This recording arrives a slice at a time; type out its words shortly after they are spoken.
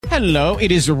Hello,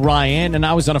 it is Ryan, and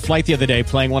I was on a flight the other day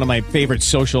playing one of my favorite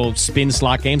social spin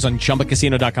slot games on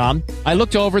ChumbaCasino.com. I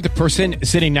looked over at the person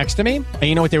sitting next to me, and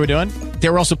you know what they were doing? They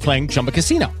were also playing Chumba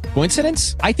Casino.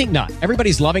 Coincidence? I think not.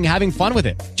 Everybody's loving having fun with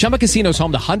it. Chumba Casino is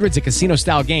home to hundreds of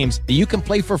casino-style games that you can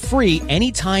play for free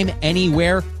anytime,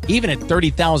 anywhere, even at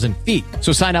 30,000 feet.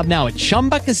 So sign up now at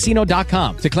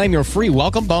ChumbaCasino.com to claim your free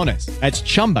welcome bonus. That's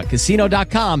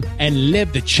ChumbaCasino.com and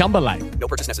live the Chumba life. No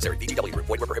purchase necessary. VGW. Void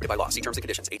where prohibited by law. See terms and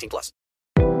conditions. 18 plus.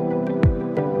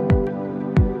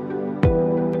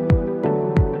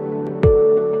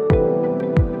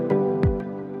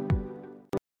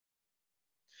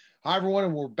 Hi, everyone,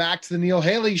 and we're back to the Neil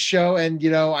Haley Show. And,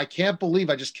 I can't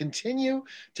believe I just continue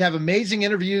to have amazing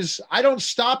interviews. I don't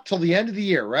stop till the end of the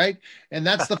year, right? And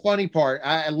that's the funny part.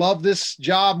 I love this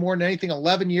job more than anything,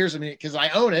 11 years. I mean, because I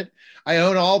own it. I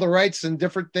own all the rights and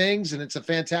different things, and it's a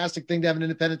fantastic thing to have an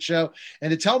independent show.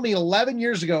 And to tell me 11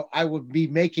 years ago I would be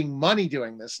making money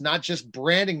doing this, not just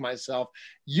branding myself,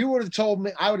 you would have told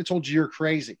me, I would have told you you're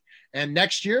crazy. And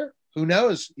next year, who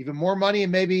knows, even more money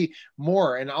and maybe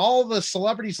more. And all the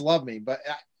celebrities love me, but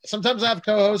sometimes I have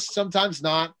co-hosts, sometimes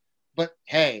not. But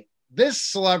hey, this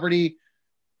celebrity,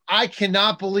 I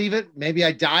cannot believe it. Maybe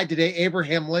I died today.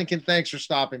 Abraham Lincoln, thanks for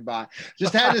stopping by.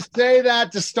 Just had to say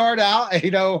that to start out.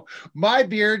 My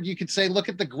beard, you could say, look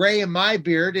at the gray in my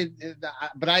beard,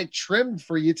 but I trimmed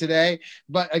for you today.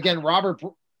 But again, Robert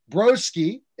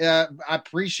Broski, I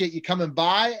appreciate you coming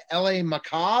by. L.A.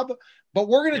 Macabre. But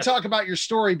we're going to talk about your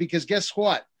story because guess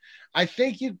what? I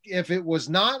think if it was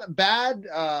not a bad,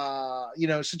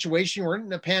 situation, we're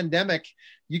in a pandemic,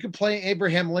 you could play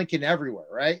Abraham Lincoln everywhere,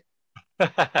 right?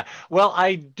 Well,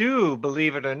 I do,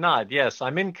 believe it or not. Yes,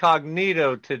 I'm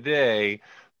incognito today,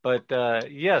 but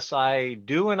yes, I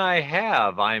do and I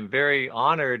have. I'm very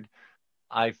honored.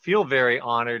 I feel very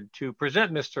honored to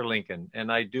present Mr. Lincoln, and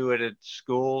I do it at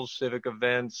schools, civic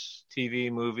events,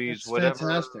 TV, movies, That's whatever.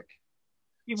 Fantastic.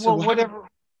 Well, whatever.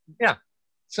 Yeah.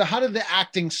 So how did the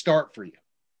acting start for you?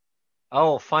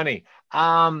 Oh, funny.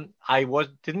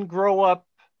 Didn't grow up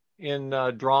in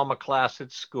drama class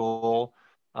at school.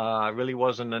 I really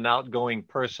wasn't an outgoing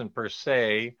person per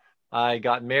se. I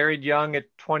got married young at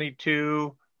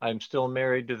 22. I'm still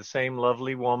married to the same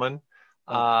lovely woman.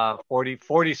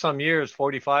 40 some years,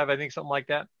 45, I think, something like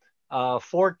that.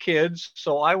 4 kids.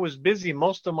 So I was busy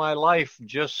most of my life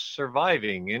just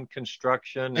surviving in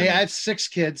construction. Hey, I have 6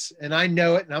 kids and I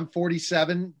know it. And I'm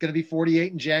 47, going to be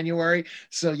 48 in January.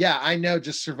 So yeah, I know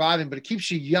just surviving, but it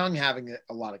keeps you young having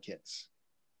a lot of kids.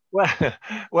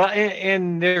 Well,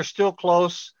 and they're still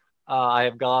close. I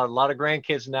have got a lot of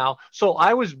grandkids now. So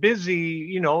I was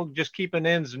busy, just keeping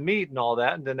ends meet and all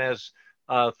that. And then as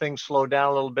things slowed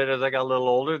down a little bit as I got a little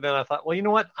older, then I thought, well, you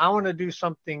know what? I want to do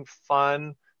something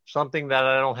fun, something that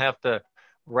I don't have to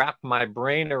wrap my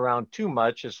brain around too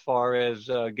much as far as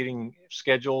getting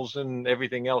schedules and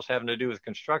everything else having to do with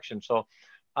construction. So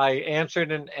I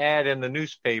answered an ad in the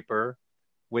newspaper,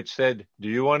 which said, do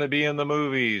you want to be in the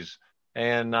movies?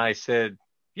 And I said,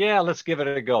 yeah, let's give it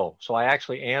a go. So I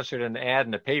actually answered an ad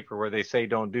in the paper where they say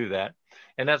don't do that.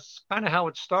 And that's kind of how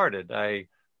it started. I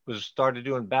started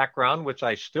doing background, which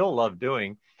I still love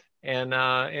doing. And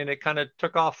it kind of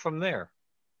took off from there.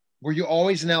 Were you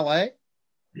always in LA?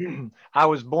 I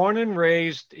was born and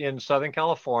raised in Southern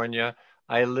California.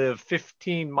 I live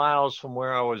 15 miles from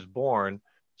where I was born.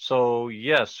 So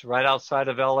yes, right outside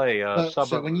of LA.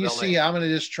 So when you see, I'm going to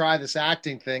just try this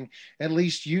acting thing, at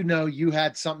least you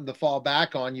had something to fall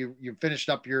back on. You finished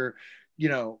up your,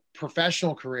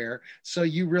 professional career. So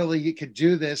you really could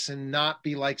do this and not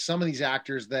be like some of these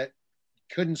actors that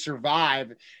couldn't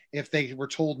survive if they were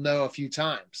told no a few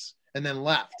times and then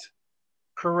left.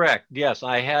 Correct. Yes,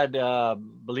 I had,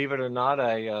 believe it or not,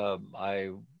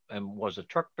 I was a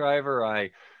truck driver.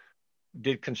 I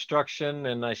did construction,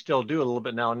 and I still do a little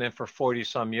bit now and then for 40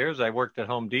 some years. I worked at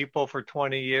Home Depot for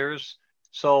 20 years.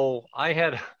 So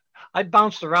I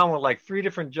bounced around with like 3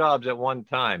 different jobs at one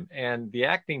time. And the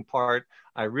acting part,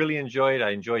 I really enjoyed.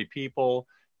 I enjoy people,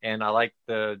 and I like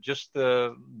the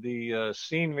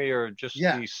scenery or just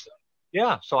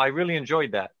so I really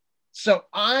enjoyed that. So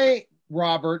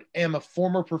Robert, am a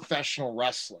former professional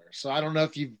wrestler. So I don't know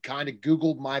if you've kind of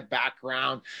Googled my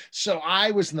background. So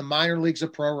I was in the minor leagues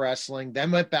of pro wrestling, then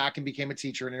went back and became a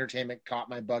teacher in entertainment, caught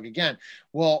my bug again.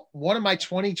 Well, one of my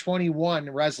 2021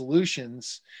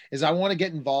 resolutions is I want to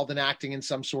get involved in acting in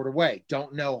some sort of way.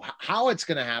 Don't know how it's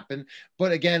going to happen.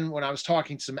 But again, when I was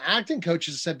talking to some acting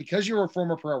coaches, I said, because you're a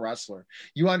former pro wrestler,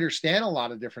 you understand a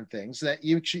lot of different things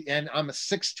and I'm a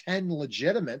 6'10"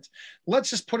 legitimate. Let's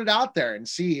just put it out there and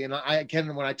see. And I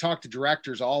Ken, when I talk to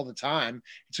directors all the time,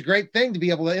 it's a great thing to be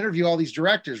able to interview all these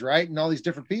directors, right? And all these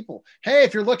different people. Hey,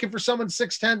 if you're looking for someone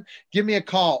 6'10", give me a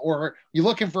call. Or you're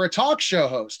looking for a talk show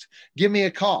host, give me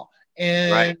a call.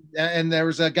 And there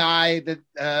was a guy that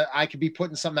I could be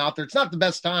putting something out there. It's not the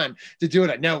best time to do it,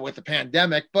 I know, with the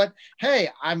pandemic, but hey,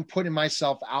 I'm putting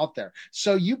myself out there.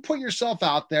 So you put yourself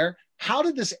out there. How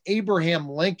did this Abraham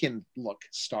Lincoln look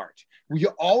start? Were you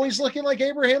always looking like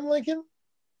Abraham Lincoln?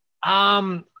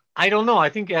 I don't know. I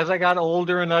think as I got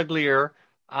older and uglier,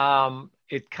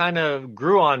 it kind of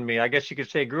grew on me. I guess you could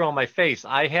say grew on my face.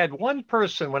 I had one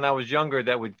person when I was younger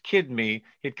that would kid me.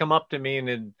 He'd come up to me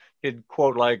and he'd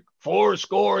quote like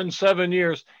 77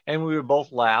 years. And we would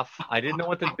both laugh. I didn't know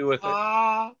what to do with it.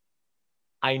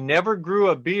 I never grew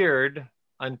a beard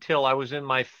until I was in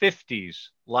my 50s,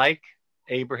 like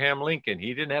Abraham Lincoln.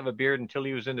 He didn't have a beard until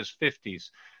he was in his 50s.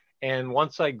 And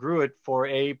once I grew it for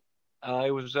it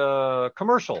was a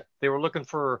commercial. They were looking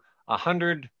for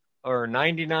 100 or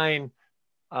 99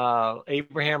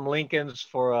 Abraham Lincolns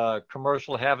for a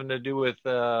commercial having to do with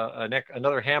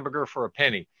another hamburger for a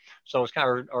penny. So it was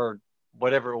kind of, or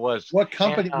whatever it was. What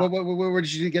company? Where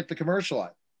did you get the commercial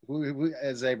at? Who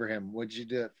as Abraham? What did you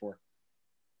do it for?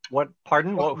 What?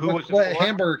 Pardon? Who was it what for?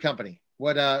 hamburger company?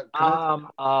 What?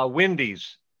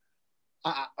 Wendy's.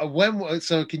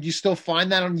 So can you still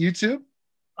find that on YouTube?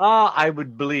 I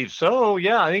would believe so.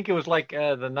 Yeah, I think it was like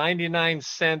the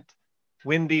 99-cent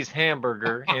Wendy's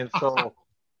hamburger, and so.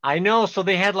 I know. So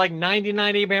they had like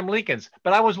 99 Abraham Lincolns,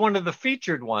 but I was one of the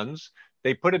featured ones.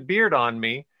 They put a beard on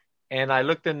me and I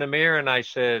looked in the mirror and I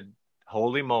said,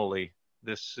 holy moly,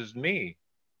 this is me.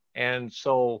 And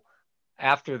so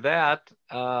after that,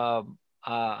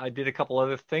 I did a couple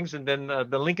other things, and then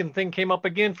the Lincoln thing came up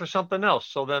again for something else.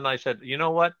 So then I said, you know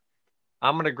what?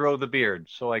 I'm going to grow the beard.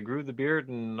 So I grew the beard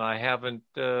and I haven't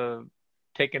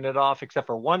taken it off except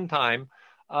for one time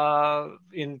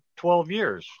in 12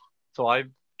 years. So I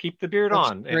keep the beard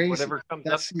on, and whatever comes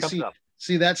up.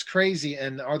 See, that's crazy.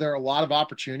 And are there a lot of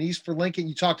opportunities for Lincoln?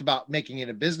 You talked about making it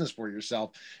a business for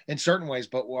yourself in certain ways,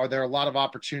 but are there a lot of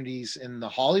opportunities in the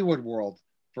Hollywood world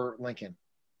for Lincoln?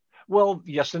 Well,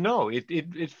 yes and no. It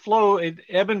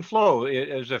ebb and flow.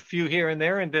 There's a few here and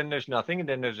there, and then there's nothing, and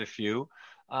then there's a few.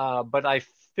 But I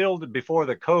filled it before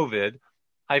the COVID.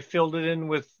 I filled it in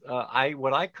with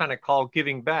what I kind of call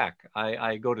giving back.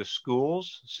 I go to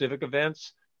schools, civic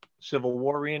events, Civil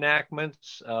War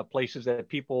reenactments, places that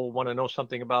people want to know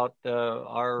something about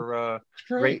our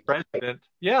great president.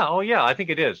 Yeah, oh yeah, I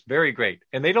think it is very great.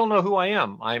 And they don't know who I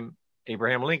am. I'm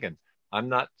Abraham Lincoln. I'm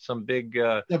not some big.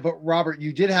 No, but Robert,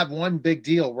 you did have one big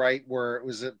deal, right? Where it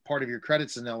was a part of your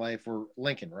credits in LA for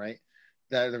Lincoln, right?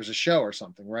 That there was a show or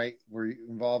something, right? Were you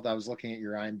involved? I was looking at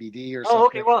your IMDb or something. Oh,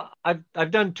 okay. Well,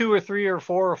 I've done 2 or 3 or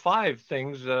 4 or 5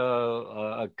 things.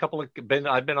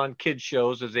 I've been on kids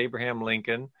shows as Abraham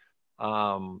Lincoln.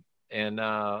 And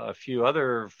a few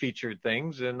other featured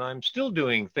things, and I'm still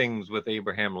doing things with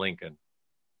Abraham Lincoln.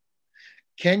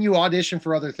 Can you audition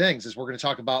for other things? As we're going to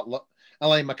talk about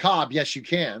LA Macabre, yes, you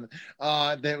can.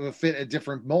 That will fit a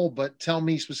different mold, but tell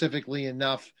me specifically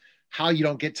enough how you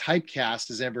don't get typecast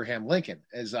as Abraham Lincoln,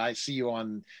 as I see you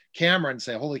on camera and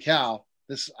say, holy cow,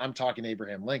 I'm talking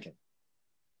Abraham Lincoln.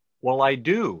 Well, I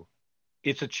do.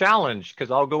 It's a challenge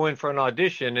because I'll go in for an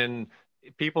audition and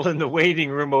people in the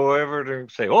waiting room or whatever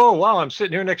say, oh, wow, I'm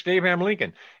sitting here next to Abraham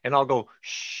Lincoln. And I'll go,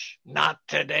 shh, not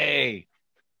today.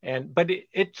 But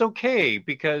it's okay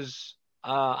because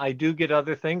I do get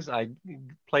other things. I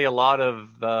play a lot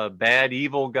of bad,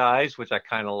 evil guys, which I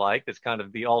kind of like. It's kind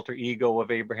of the alter ego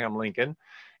of Abraham Lincoln.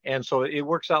 And so it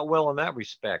works out well in that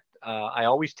respect. I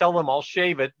always tell them I'll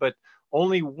shave it, but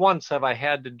only once have I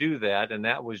had to do that. And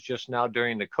that was just now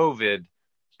during the COVID.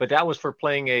 But that was for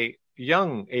playing a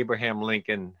young Abraham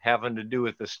Lincoln, having to do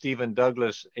with the Stephen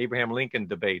Douglas Abraham Lincoln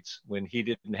debates when he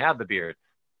didn't have the beard.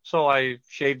 So I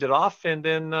shaved it off, and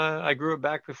then I grew it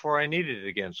back before I needed it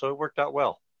again. So it worked out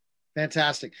well.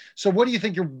 Fantastic. So what do you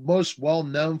think you're most well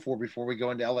known for before we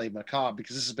go into LA Macabre?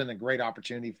 Because this has been a great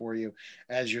opportunity for you,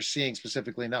 as you're seeing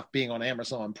specifically enough being on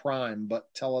Amazon Prime.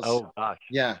 But tell us. Oh gosh.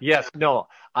 Yeah. Yes. No.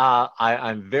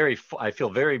 I feel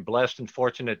very blessed and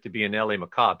fortunate to be in LA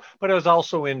Macabre. But I was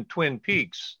also in Twin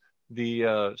Peaks,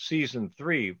 the season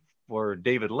 3 for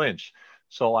David Lynch.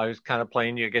 So I was kind of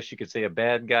playing, I guess you could say, a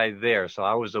bad guy there. So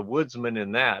I was a woodsman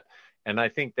in that, and I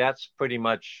think that's pretty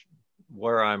much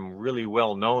where I'm really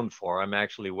well known for. I'm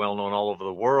actually well known all over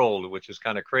the world, which is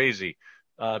kind of crazy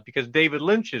because David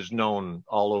Lynch is known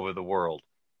all over the world.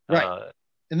 Right.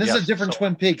 And this is a different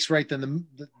Twin Peaks, right? Than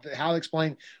the how to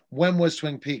explain when was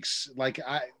Twin Peaks?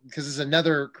 Because it's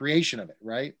another creation of it,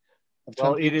 right?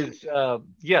 Well, it is,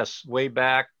 yes, way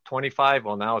back 25.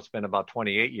 Well, now it's been about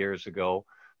 28 years ago,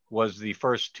 was the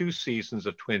first two seasons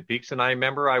of Twin Peaks. And I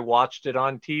remember I watched it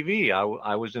on TV.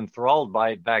 I was enthralled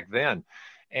by it back then.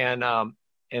 And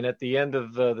at the end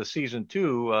of the season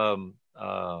two,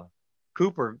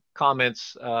 Cooper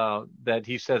comments that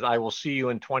he says, "I will see you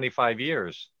in 25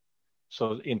 years."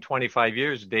 So in 25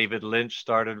 years, David Lynch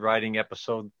started writing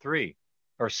episode 3,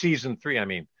 or season 3, I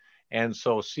mean. And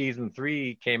so season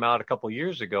 3 came out a couple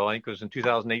years ago. I think it was in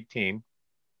 2018.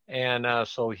 And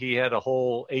so he had a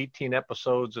whole 18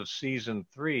 episodes of season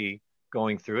 3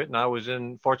 going through it. And I was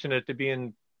fortunate to be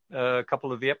in a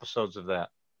couple of the episodes of that.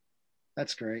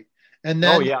 That's great. And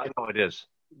then, oh yeah, I know it is.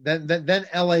 Then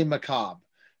L.A. Macabre.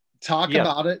 Talk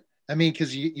about it. I mean,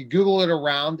 because you Google it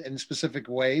around in specific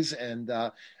ways, and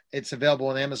it's available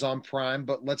on Amazon Prime.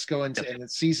 But let's go into and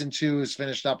season 2 is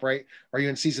finished up, right? Are you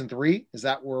in season 3? Is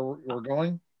that where we're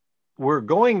going? We're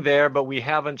going there, but we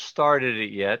haven't started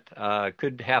it yet.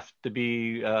 Could have to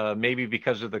be maybe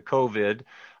because of the COVID.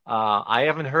 I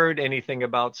haven't heard anything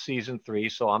about season 3,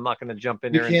 so I'm not going to jump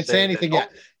in there. You can't say anything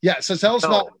yet. Yeah. So tell us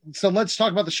about. So let's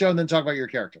talk about the show and then talk about your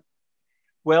character.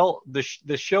 Well, the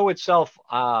show itself,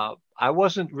 I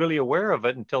wasn't really aware of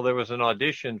it until there was an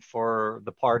audition for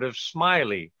the part of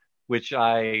Smiley, which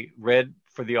I read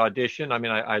for the audition. I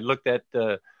mean, I looked at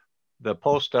the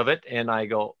post of it and I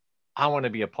go, I want to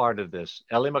be a part of this.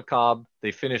 L.A. Macabre,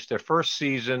 they finished their first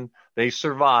season. They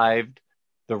survived.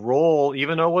 The role,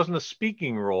 even though it wasn't a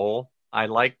speaking role, I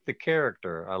liked the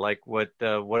character. I liked what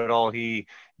all he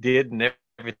did and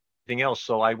everything else.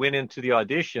 So I went into the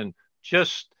audition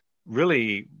just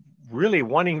really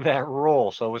wanting that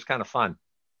role. So it was kind of fun.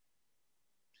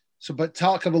 So, but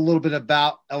talk a little bit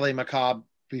about L.A. Macabre,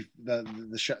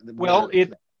 the show. Well,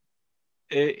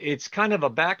 it's kind of a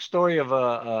backstory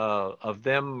of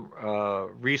them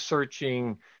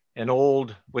researching an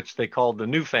old, which they called the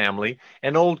New Family,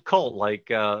 an old cult like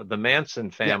the Manson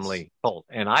family cult.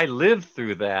 And I lived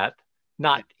through that,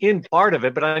 not in part of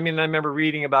it, but I mean, I remember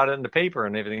reading about it in the paper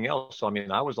and everything else. So, I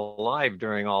mean, I was alive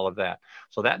during all of that.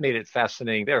 So that made it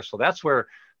fascinating there. So that's where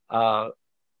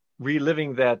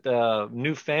reliving that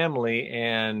new family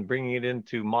and bringing it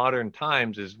into modern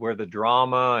times is where the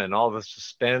drama and all the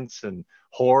suspense and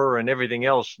horror and everything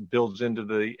else builds into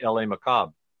the L.A.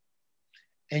 Macabre.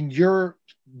 And you're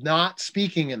not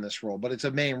speaking in this role, but it's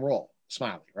a main role,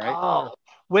 Smiley, right? Oh,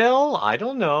 well, I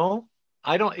don't know.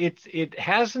 It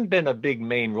hasn't been a big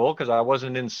main role because I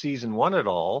wasn't in season 1 at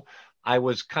all. I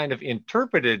was kind of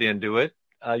interpreted into it,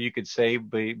 you could say,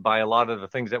 by a lot of the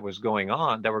things that were going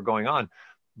on,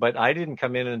 but I didn't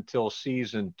come in until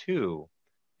season 2.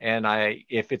 And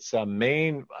if it's a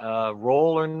main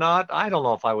role or not, I don't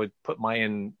know if I would put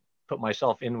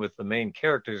myself in with the main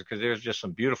characters because there's just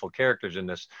some beautiful characters in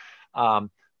this.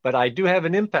 But I do have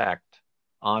an impact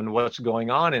on what's going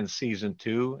on in season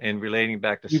 2 and relating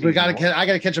back to season 1. I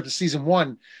got to catch up to season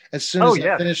 1 as soon as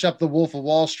I finish up the Wolf of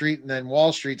Wall Street, and then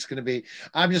Wall Street's going to be.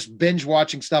 I'm just binge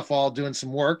watching stuff while doing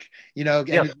some work, end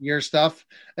of year stuff,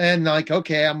 and like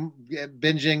okay, I'm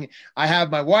binging. I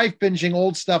have my wife binging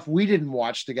old stuff we didn't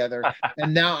watch together,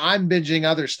 and now I'm binging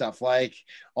other stuff like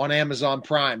on Amazon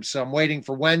Prime. So I'm waiting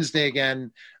for Wednesday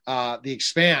again. The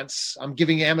Expanse. I'm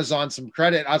giving Amazon some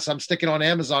credit. So I'm sticking on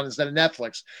Amazon instead of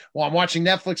Netflix. Well, I'm watching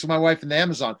Netflix with my wife and the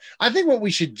Amazon. I think what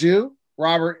we should do,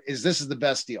 Robert, is this is the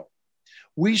best deal.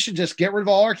 We should just get rid of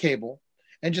all our cable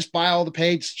and just buy all the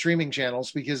paid streaming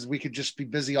channels because we could just be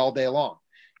busy all day long.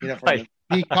 From the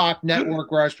Peacock Network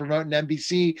where I was promoting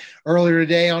NBC earlier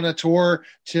today on a tour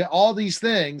to all these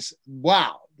things.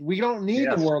 Wow. We don't need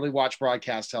to worldly watch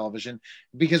broadcast television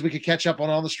because we could catch up on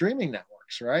all the streaming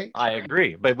networks, right? I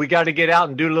agree. But we got to get out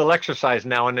and do a little exercise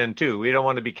now and then, too. We don't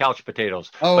want to be couch potatoes.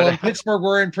 Oh, in Pittsburgh,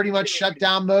 we're in pretty much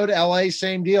shutdown mode. LA,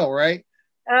 same deal, right?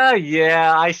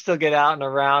 Yeah, I still get out and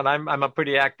around. I'm a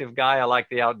pretty active guy. I like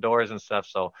the outdoors and stuff.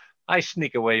 So I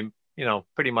sneak away,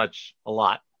 pretty much a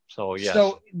lot. So, yeah.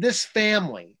 So this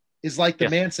family is like the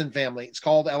Manson family. It's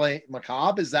called L.A.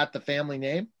 Macabre. Is that the family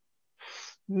name?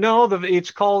 No,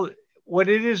 it's called, what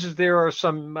it is there are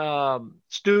some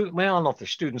students, well, I don't know if they're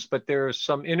students, but there are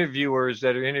some interviewers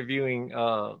that are interviewing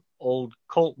old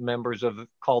cult members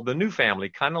called the New Family,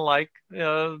 kind of like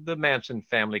the Manson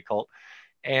family cult.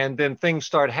 And then things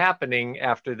start happening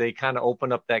after they kind of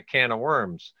open up that can of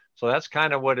worms. So that's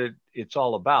kind of what it's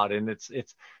all about. And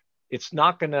it's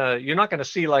not you're not gonna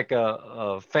see like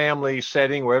a family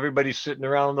setting where everybody's sitting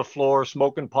around on the floor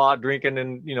smoking pot, drinking,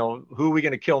 and who are we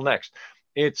gonna kill next?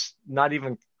 It's not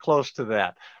even close to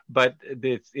that, but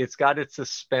it's got its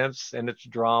suspense and its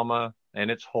drama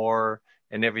and its horror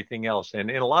and everything else,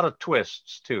 and a lot of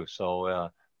twists too. So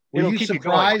Were it'll you keep you going.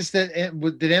 surprised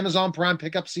that did Amazon Prime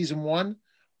pick up season 1,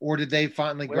 or did they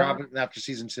finally grab it after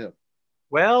season 2?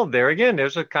 Well, there again,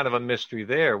 there's a kind of a mystery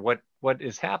there. What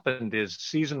has happened is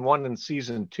season 1 and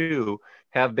season 2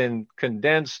 have been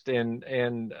condensed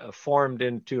and formed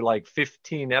into like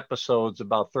 15 episodes,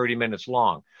 about 30 minutes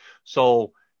long.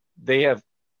 So they have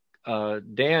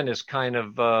Dan has kind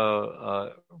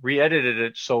of re-edited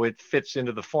it so it fits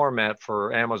into the format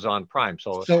for Amazon Prime.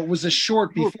 So it was a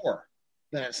short before.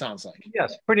 Then it sounds like.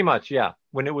 Yes, pretty much. Yeah,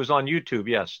 when it was on YouTube,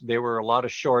 yes, there were a lot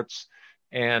of shorts.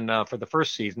 And for the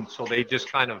first season, so they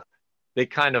just kind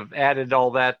of added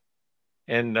all that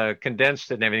and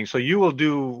condensed it and everything. So you will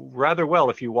do rather well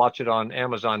if you watch it on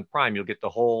Amazon Prime. You'll get the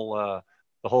whole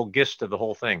gist of the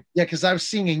whole thing. Yeah, because I was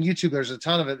seeing in YouTube there's a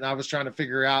ton of it, and I was trying to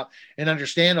figure out and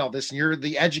understand all this. And you're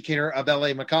the educator of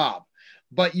LA Macabre,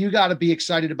 but you got to be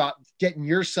excited about getting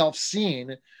yourself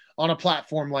seen on a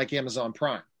platform like Amazon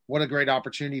Prime. What a great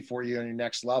opportunity for you on your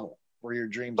next level, for your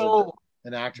dreams.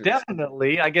 An actor.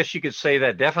 Definitely. I guess you could say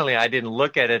that. Definitely. I didn't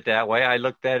look at it that way. I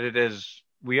looked at it as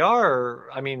we are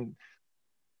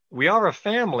a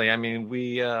family. I mean,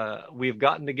 we've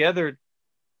gotten together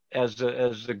as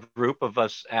a group of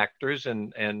us actors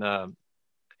and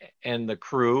the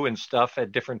crew and stuff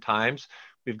at different times.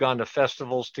 We've gone to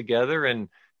festivals together, and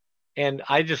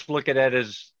I just look at it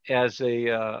as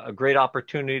a great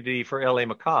opportunity for LA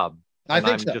Macabre. I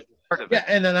think so. Yeah,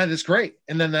 and then that is great.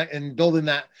 And then and building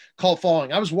that cult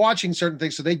following. I was watching certain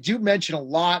things, so they do mention a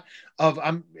lot of,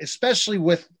 especially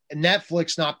with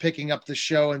Netflix not picking up the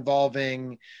show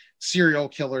involving serial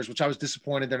killers, which I was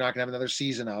disappointed they're not going to have another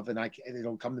season of, and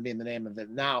it'll come to me in the name of it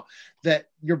now, that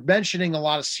you're mentioning a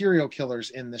lot of serial killers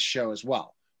in this show as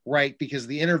well, right? Because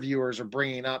the interviewers are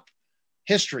bringing up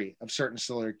history of certain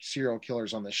serial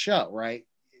killers on the show, right?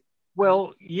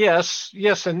 Well, yes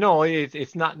and no.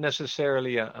 It's not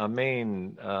necessarily a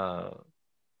main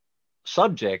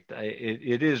subject.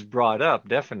 It is brought up,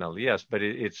 definitely, yes, but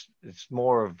it's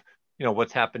more of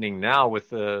what's happening now with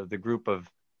the group of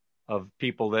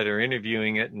people that are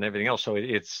interviewing it and everything else. So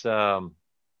it's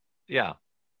yes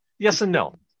and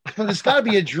no. But it's got to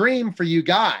be a dream for you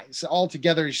guys all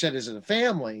together. You said as a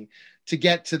family to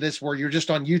get to this where you're just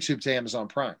on YouTube to Amazon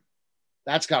Prime.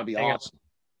 That's got to be awesome.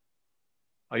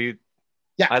 Are you?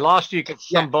 Yeah. I lost you because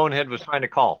some bonehead was trying to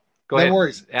call. Go ahead. No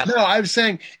worries. No, I was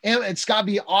saying it's got to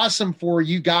be awesome for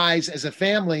you guys as a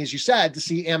family, as you said, to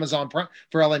see Amazon Prime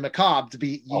for LA Macabre, to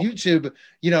be YouTube.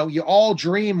 You all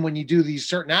dream when you do these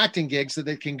certain acting gigs that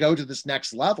they can go to this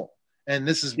next level. And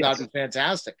this is about to be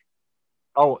fantastic.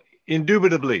 Oh,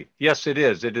 indubitably. Yes, it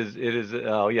is. It is.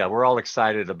 Oh, yeah. We're all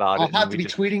excited about it. I'll have to be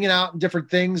tweeting it out and different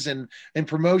things and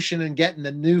promotion and getting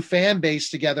the new fan base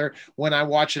together when I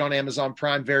watch it on Amazon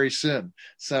Prime very soon.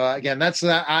 So again, that's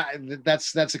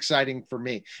exciting for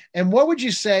me. And what would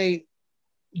you say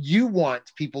you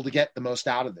want people to get the most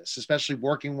out of this, especially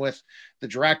working with the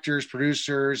directors,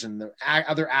 producers, and the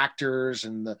other actors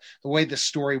and the way the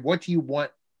story, what do you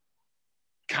want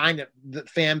kind of the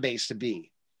fan base to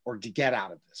be or to get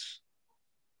out of this?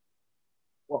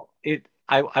 Well,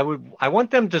 I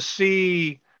want them to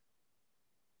see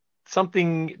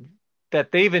something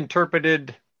that they've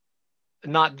interpreted,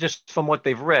 not just from what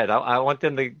they've read. I want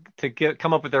them to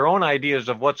come up with their own ideas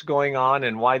of what's going on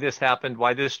and why this happened,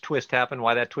 why this twist happened,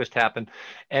 why that twist happened,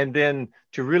 and then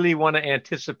to really want to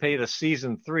anticipate a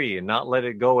season 3 and not let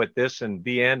it go at this and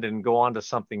the end and go on to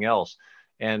something else,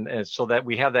 and so that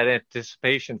we have that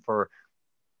anticipation for.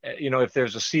 If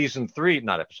there's a season 3,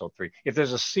 not episode 3, if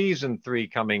there's a season 3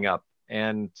 coming up.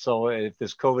 And so if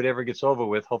this COVID ever gets over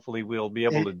with, hopefully we'll be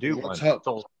able to do one.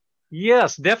 So,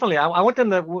 yes, definitely. I want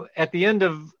them to, at the end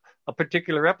of a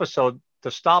particular episode, to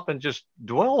stop and just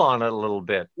dwell on it a little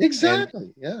bit.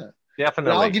 Exactly. Yeah.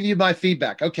 Definitely. I'll give you my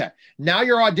feedback. Okay. Now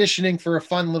you're auditioning for a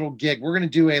fun little gig. We're going to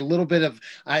do a little bit of,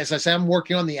 as I said, I'm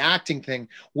working on the acting thing.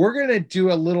 We're going to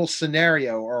do a little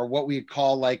scenario, or what we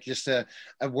call like just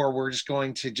where we're just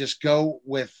going to just go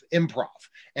with improv.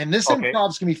 And this improv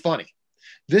is going to be funny.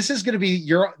 This is going to be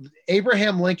your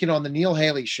Abraham Lincoln on the Neil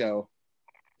Haley show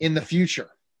in the future.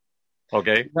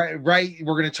 Okay. Right.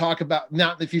 We're going to talk about,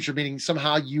 not in the future, meaning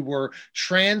somehow you were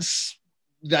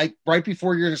like right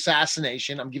before your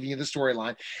assassination. I'm giving you the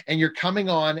storyline, and you're coming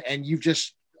on and you've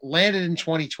just landed in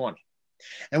 2020,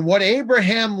 and what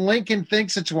Abraham Lincoln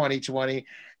thinks of 2020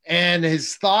 and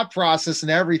his thought process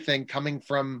and everything coming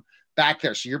from back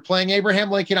there. So you're playing Abraham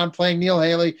Lincoln. I'm playing Neil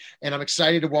Haley, and I'm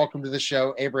excited to welcome to the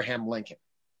show Abraham Lincoln.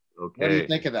 Okay. What do you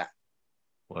think of that?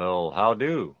 Well, how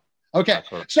do? Okay,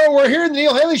 so we're here in the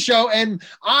Neil Haley show, and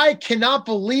I cannot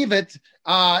believe it.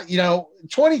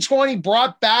 2020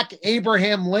 brought back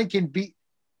Abraham Lincoln.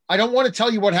 I don't want to tell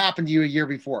you what happened to you a year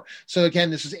before. So again,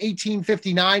 this is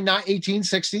 1859, not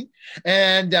 1860.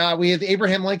 And we have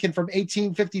Abraham Lincoln from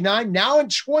 1859. Now in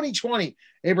 2020,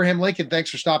 Abraham Lincoln, thanks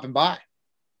for stopping by.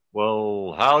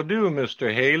 Well, how do,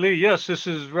 Mr. Haley? Yes, this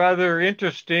is rather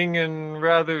interesting and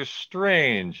rather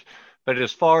strange. But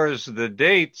as far as the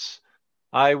dates,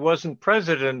 I wasn't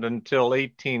president until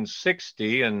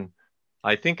 1860, and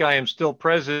I think I am still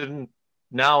president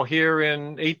now here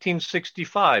in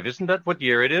 1865. Isn't that what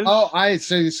year it is? Oh,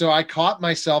 so I caught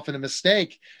myself in a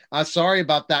mistake. Sorry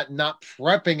about that, not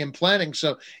prepping and planning.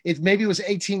 So maybe it was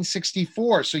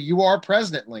 1864. So you are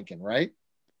President Lincoln, right?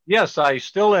 Yes, I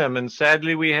still am. And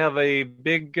sadly, we have a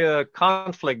big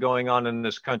conflict going on in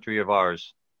this country of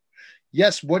ours.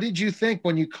 Yes. What did you think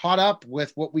when you caught up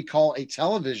with what we call a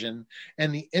television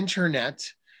and the internet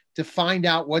to find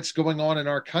out what's going on in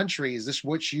our country? Is this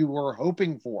what you were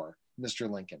hoping for, Mr.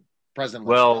 Lincoln, President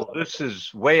Lincoln? Well, this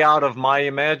is way out of my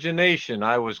imagination.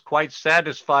 I was quite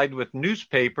satisfied with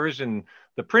newspapers and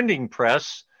the printing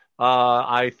press.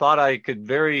 I thought I could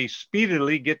very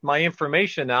speedily get my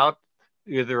information out,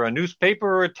 either a newspaper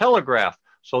or a telegraph.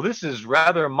 So this is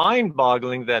rather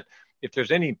mind-boggling that if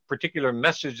there's any particular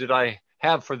message that I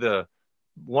have for the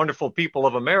wonderful people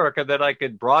of America, that I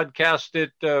could broadcast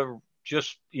it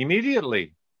just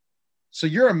immediately. So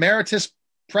you're emeritus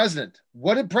president.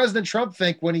 What did President Trump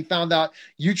think when he found out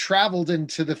you traveled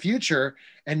into the future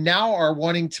and now are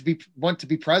want to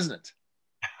be president?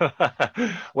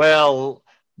 Well,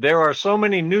 there are so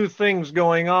many new things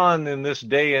going on in this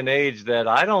day and age that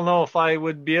I don't know if I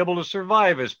would be able to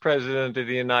survive as president of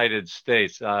the United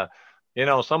States.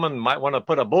 Someone might want to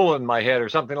put a bullet in my head or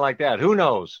something like that. Who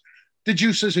knows? Did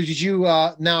you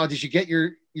get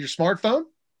your smartphone?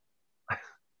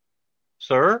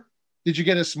 Sir? Did you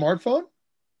get a smartphone?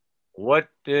 What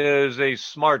is a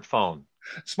smartphone?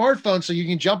 Smartphone, so you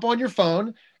can jump on your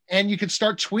phone and you can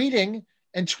start tweeting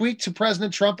and tweet to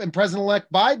President Trump and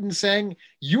President-elect Biden saying,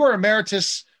 you are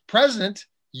emeritus president.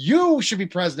 You should be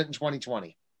president in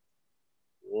 2020.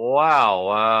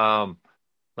 Wow.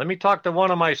 Let me talk to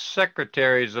one of my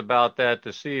secretaries about that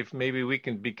to see if maybe we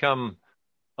can become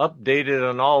updated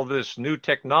on all this new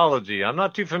technology. I'm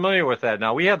not too familiar with that.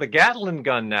 Now, we have the Gatling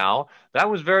gun now. That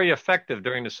was very effective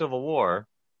during the Civil War.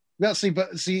 Well,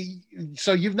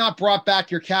 so you've not brought back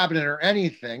your cabinet or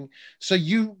anything. So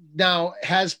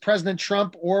has President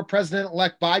Trump or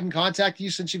President-elect Biden contacted you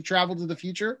since you've traveled to the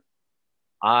future?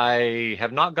 I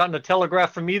have not gotten a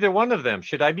telegraph from either one of them.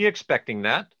 Should I be expecting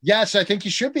that? Yes, I think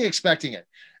you should be expecting it,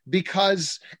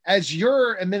 because as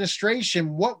your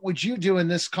administration, what would you do in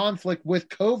this conflict with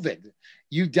COVID?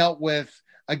 You dealt with,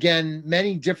 again,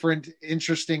 many different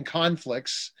interesting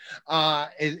conflicts.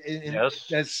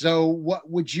 Yes. So what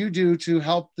would you do to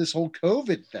help this whole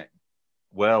COVID thing?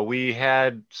 Well,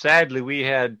 sadly, we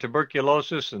had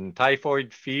tuberculosis and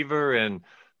typhoid fever and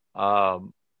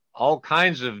all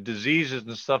kinds of diseases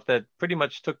and stuff that pretty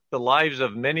much took the lives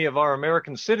of many of our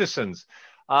American citizens.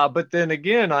 But then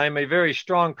again, I'm a very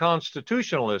strong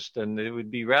constitutionalist, and it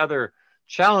would be rather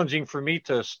challenging for me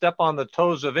to step on the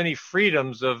toes of any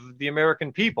freedoms of the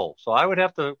American people. So I would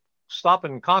have to stop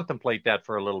and contemplate that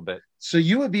for a little bit. So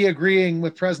you would be agreeing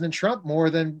with President Trump more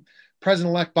than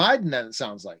President-elect Biden, then, it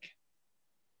sounds like.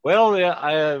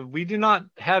 Well, we do not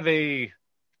have a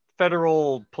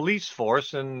federal police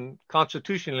force, and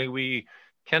constitutionally, we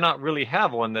cannot really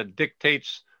have one that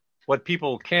dictates what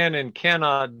people can and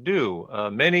cannot do.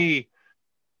 Many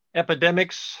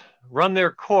epidemics run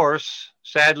their course,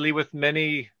 sadly, with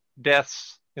many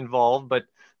deaths involved, but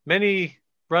many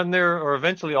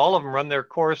eventually all of them run their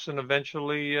course and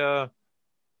eventually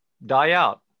die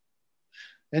out.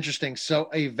 Interesting. So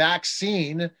a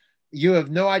vaccine, you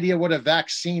have no idea what a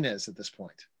vaccine is at this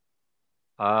point.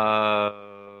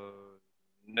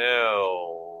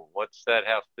 No. What's that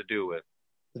have to do with?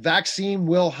 The vaccine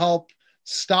will help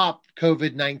stop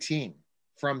COVID-19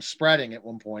 from spreading at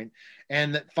one point,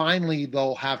 and that finally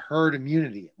they'll have herd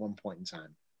immunity at one point in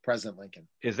time. President Lincoln.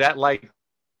 Is that like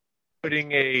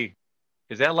putting a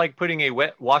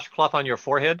wet washcloth on your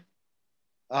forehead?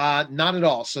 Not at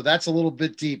all. So that's a little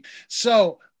bit deep.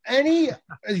 So any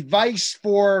advice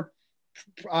for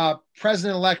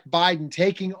President-elect Biden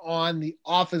taking on the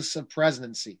office of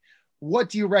presidency? What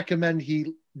do you recommend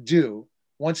he do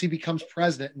once he becomes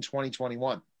president in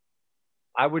 2021?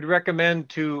 I would recommend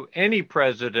to any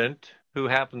president who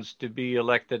happens to be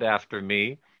elected after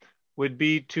me would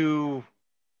be to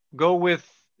go with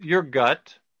your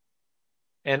gut.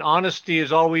 And honesty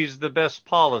is always the best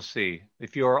policy.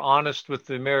 If you are honest with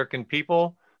the American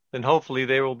people, then hopefully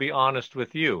they will be honest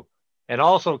with you. And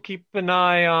also keep an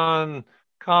eye on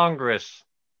Congress.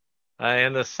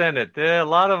 and the Senate. A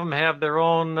lot of them have their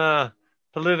own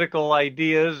political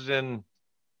ideas and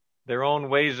their own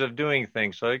ways of doing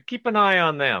things. So keep an eye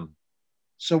on them.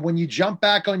 So when you jump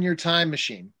back on your time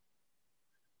machine,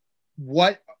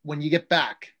 when you get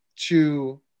back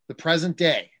to the present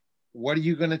day, what are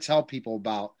you going to tell people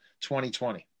about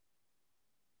 2020?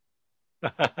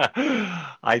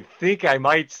 I think I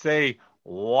might say,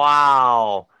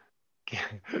 wow,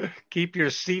 keep your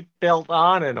seatbelt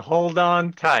on and hold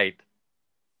on tight.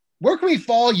 Where can we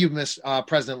follow you, Miss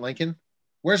President Lincoln?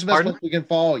 Where's the best place we can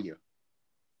follow you?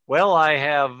 Well, I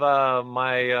have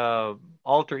my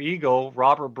alter ego,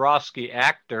 Robert Brodsky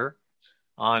Actor,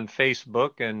 on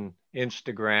Facebook and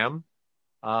Instagram.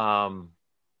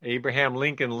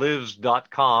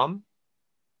 AbrahamLincolnLives.com.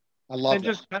 I love and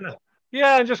that.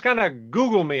 Just kind of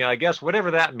Google me, I guess,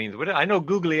 whatever that means. I know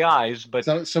googly eyes,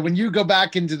 but so when you go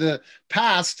back into the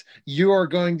past, you are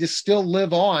going to still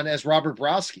live on as Robert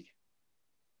Brodsky.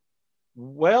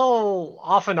 Well,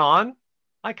 off and on,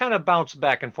 I kind of bounce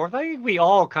back and forth. I think we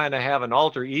all kind of have an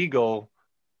alter ego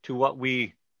to what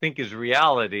we think is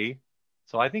reality.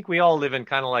 So I think we all live in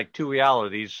kind of like two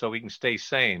realities so we can stay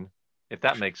sane, if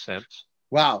that makes sense.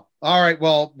 Wow. All right.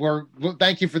 Well,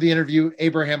 thank you for the interview,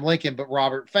 Abraham Lincoln, but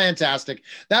Robert, fantastic.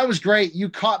 That was great. You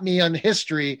caught me on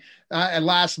history at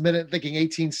last minute thinking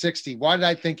 1860. Why did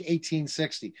I think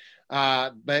 1860?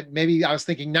 But maybe I was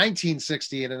thinking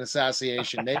 1960 in an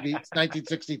assassination. Maybe it's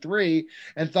 1963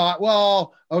 and thought,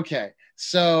 well, okay.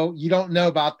 So you don't know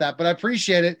about that, but I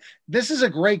appreciate it. This is a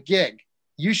great gig.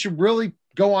 You should really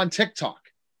go on TikTok.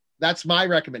 That's my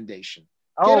recommendation.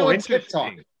 Get on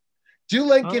TikTok. Do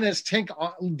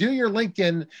do your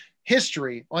LinkedIn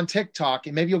history on TikTok,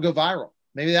 and maybe you'll go viral.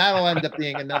 Maybe that'll end up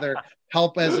being another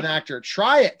help as an actor.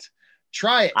 Try it.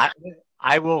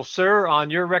 I will, sir. On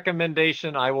your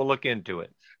recommendation, I will look into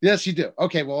it. Yes, you do.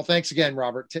 Okay. Well, thanks again,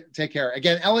 Robert. Take care.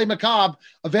 Again, L.A. McCobb,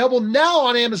 available now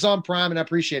on Amazon Prime, and I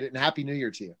appreciate it. And Happy New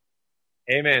Year to you.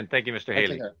 Amen. Thank you, Mr.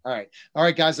 Haley. All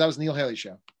right, guys. That was Neil Haley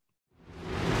Show.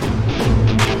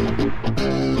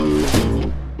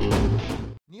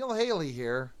 Neil Haley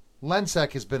here.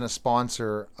 Lensec has been a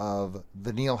sponsor of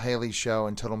the Neil Haley Show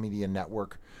and Total Media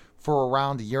Network for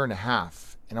around a year and a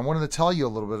half, and I wanted to tell you a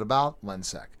little bit about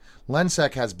Lensec.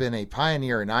 Lensec has been a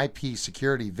pioneer in IP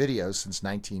security video since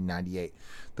 1998.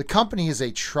 The company is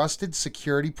a trusted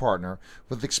security partner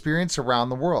with experience around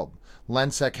the world.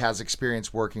 Lensec has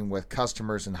experience working with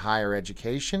customers in higher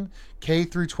education, K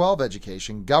through 12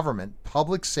 education, government,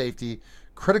 public safety,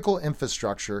 critical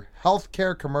infrastructure,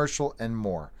 healthcare, commercial, and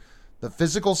more. The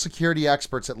physical security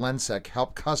experts at Lensec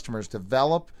help customers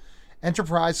develop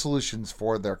enterprise solutions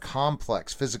for their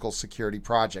complex physical security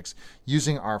projects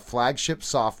using our flagship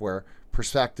software,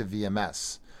 Perspective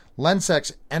VMS.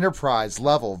 Lensec's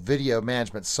enterprise-level video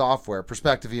management software,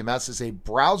 Perspective VMS, is a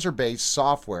browser-based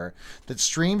software that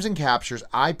streams and captures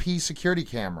IP security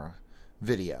camera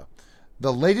video.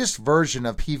 The latest version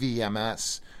of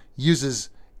PVMS uses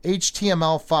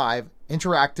HTML5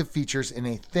 interactive features in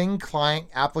a thin client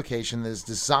application that is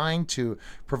designed to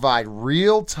provide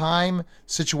real-time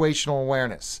situational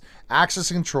awareness. Access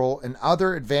control and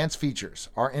other advanced features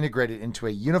are integrated into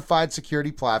a unified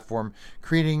security platform,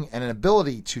 creating an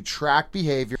ability to track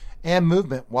behavior and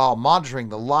movement while monitoring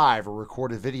the live or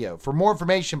recorded video. For more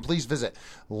information, please visit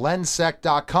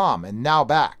lensec.com. And now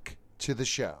back to the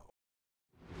show.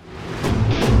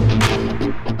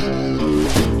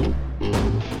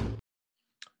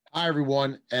 Hi,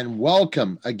 everyone, and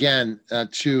welcome again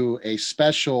to a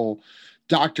special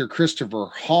Dr. Christopher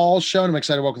Hall show. And I'm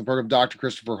excited to welcome to the program Dr.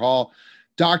 Christopher Hall.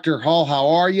 Dr. Hall, how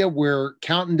are you? We're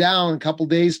counting down a couple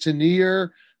days to New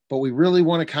Year, but we really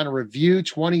want to kind of review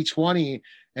 2020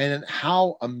 and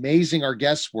how amazing our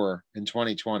guests were in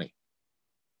 2020.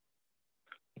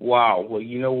 Wow. Well,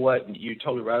 you know what? You're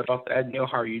totally right about that, Neil.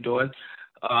 How are you doing?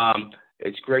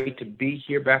 It's great to be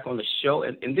here back on the show.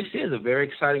 And this is a very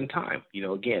exciting time. You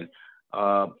know, again,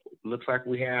 looks like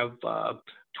we have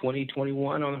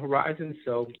 2021 on the horizon.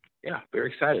 So, yeah,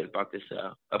 very excited about this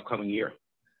upcoming year.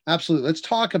 Absolutely. Let's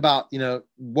talk about,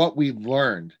 what we've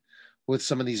learned with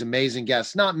some of these amazing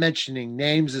guests, not mentioning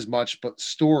names as much, but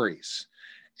stories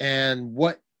and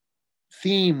what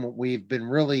theme we've been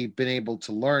able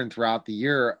to learn throughout the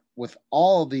year with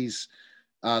all of these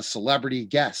celebrity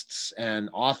guests and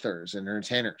authors and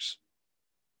entertainers.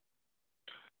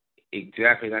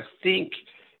 Exactly. And I think,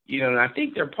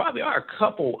 there probably are a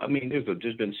couple. I mean,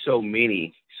 there's been so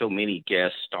many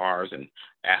guest stars and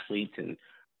athletes and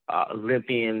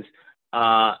Olympians.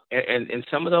 And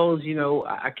some of those,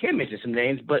 I can't mention some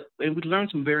names, but we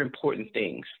learned some very important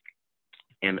things.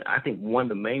 And I think one of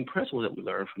the main principles that we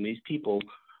learned from these people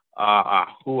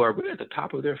who are really at the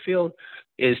top of their field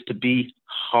is to be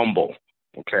humble.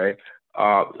 Okay.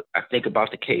 I think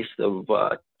about the case of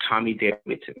Tommy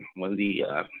Davidson, one of the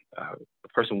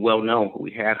person well known who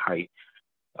we had, how he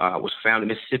was found in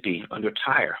Mississippi under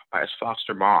tire by his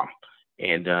foster mom,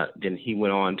 and then he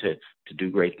went on to do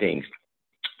great things.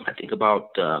 I think about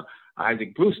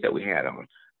Isaac Bruce that we had on.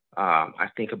 I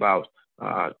think about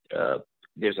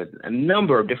there's a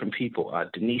number of different people.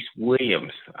 Denise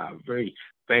Williams, very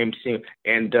famous singer,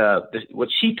 and what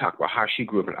she talked about, how she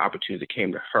grew up and opportunities that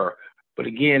came to her. But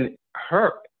again,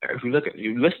 if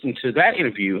you listen to that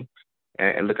interview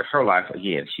and look at her life,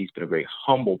 again, she's been a very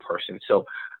humble person. So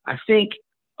I think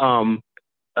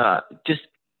just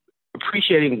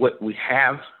appreciating what we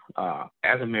have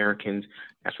as Americans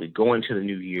as we go into the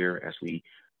new year, as we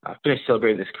finish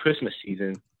celebrating this Christmas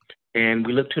season, and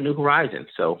we look to a new horizon.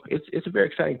 So it's a very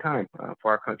exciting time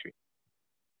for our country.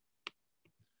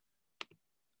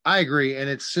 I agree. And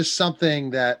it's just something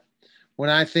that when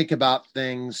I think about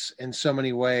things in so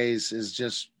many ways is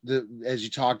just as you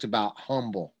talked about,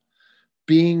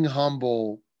 being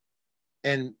humble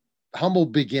and humble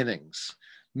beginnings.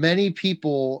 Many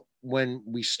people, when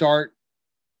we start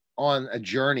on a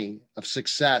journey of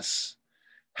success,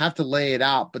 have to lay it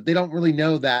out, but they don't really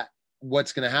know that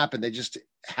what's going to happen. They just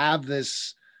have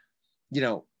this,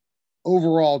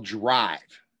 overall drive,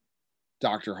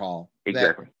 Dr. Hall.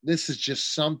 Exactly. This is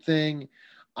just something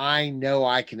I know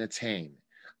I can attain.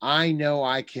 I know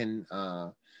I can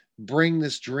bring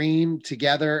this dream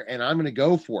together, and I'm going to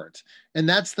go for it. And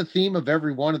that's the theme of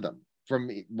every one of them. From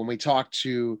when we talked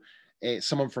to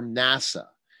someone from NASA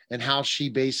and how she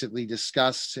basically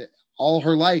discussed all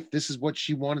her life, this is what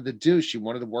she wanted to do. She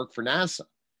wanted to work for NASA,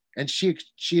 and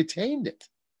she attained it.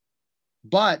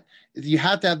 But you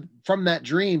have to have, from that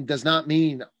dream does not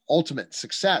mean ultimate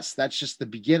success. That's just the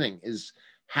beginning, is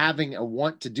having a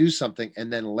want to do something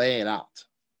and then lay it out.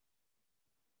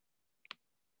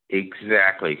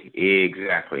 Exactly.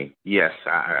 Yes,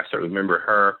 I certainly remember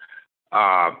her,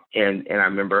 and I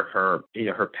remember her,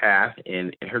 her path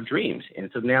and her dreams. And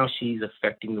so now she's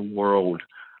affecting the world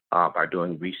by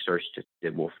doing research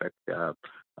that will affect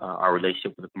our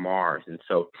relationship with Mars. And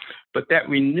so, but that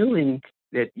renewing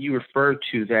that you referred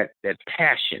to, that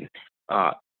passion,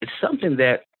 it's something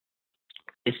that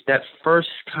it's that first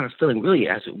kind of feeling, really,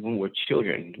 as when we're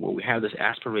children, where we have this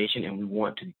aspiration and we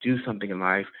want to do something in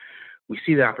life. We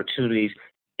see the opportunities.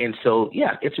 And so,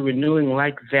 yeah, it's a renewing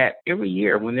like that every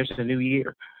year when there's a new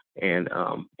year. And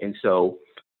so,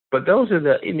 but those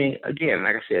are again,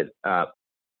 like I said, I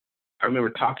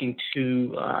remember talking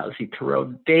to,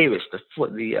 Terrell Davis, the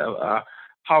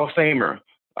Hall of Famer,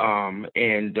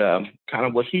 and kind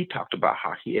of what he talked about,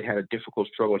 how he had a difficult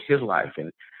struggle in his life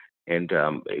and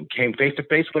came face to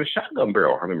face with a shotgun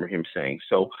barrel, I remember him saying.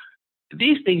 So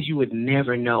these things you would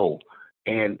never know,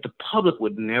 and the public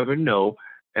would never know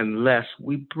unless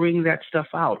we bring that stuff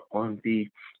out on the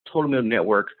Total Meal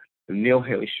Network, the Neil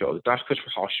Haley Show, the Dr. Christopher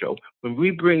Hall Show. When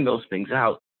we bring those things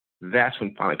out, that's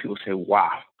when finally people say,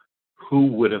 wow, who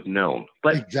would have known?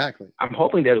 But exactly, I'm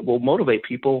hoping that it will motivate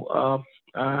people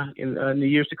in the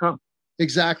years to come.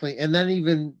 Exactly. And then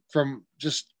even from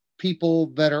just people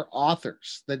that are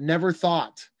authors that never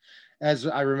thought, as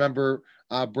I remember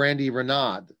Brandy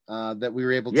Renaud, that we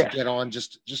were able to get on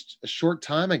just a short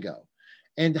time ago,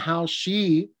 and how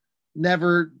she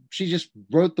just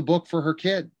wrote the book for her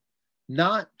kid,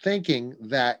 not thinking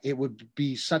that it would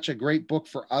be such a great book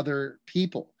for other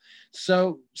people.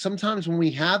 So sometimes when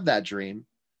we have that dream,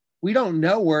 we don't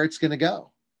know where it's going to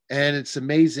go. And it's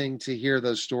amazing to hear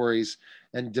those stories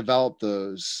and develop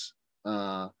those,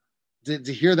 to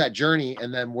hear that journey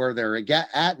and then where they're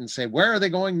at and say, where are they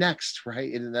going next?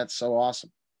 Right. And that's so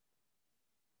awesome.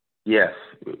 Yes,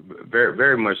 very,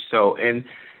 very much so. And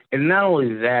not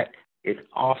only that, it's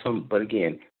awesome, but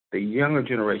again, the younger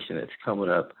generation that's coming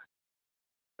up,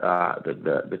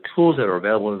 the tools that are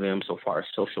available to them so far as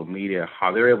social media,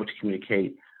 how they're able to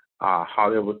communicate, how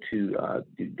they're able to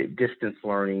do distance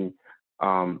learning,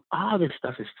 all this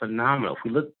stuff is phenomenal. If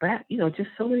we look back, just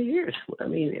so many years,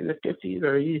 in the 50s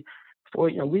or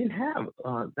 40s, we didn't have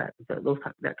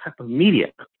that type of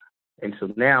media. And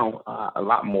so now a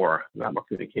lot more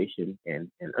communication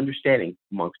and understanding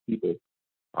amongst people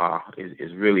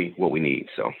is really what we need.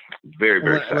 So very,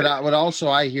 very exciting. What also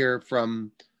I hear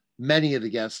from many of the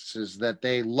guests is that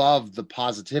they love the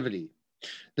positivity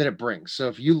that it brings. So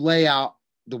if you lay out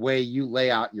the way you lay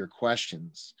out your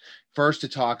questions, first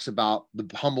it talks about the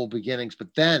humble beginnings,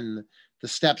 but then the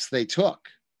steps they took.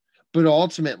 But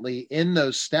ultimately in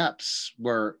those steps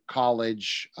were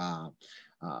college, a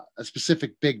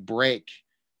specific big break,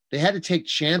 they had to take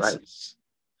chances.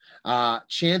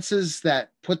 chances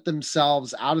that put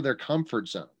themselves out of their comfort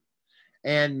zone.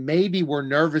 And maybe were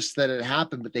nervous that it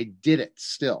happened, but they did it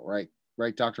still, right?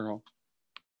 Right, Dr. Hall?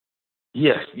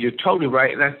 Yes, you're totally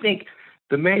right. And I think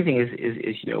the main thing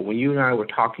is when you and I were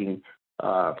talking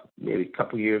maybe a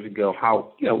couple of years ago,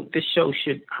 how this show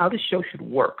should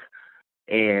work,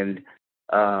 and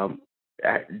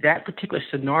that particular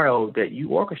scenario that you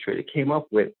orchestrated came up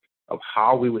with of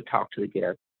how we would talk to the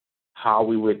guests, how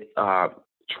we would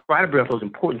try to bring up those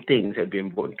important things that would be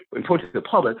important to the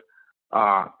public,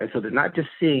 and so they're not just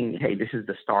seeing, hey, this is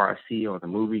the star I see on the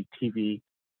movie, TV.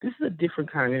 This is a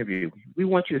different kind of interview. We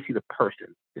want you to see the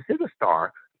person. This is a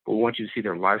star, but we want you to see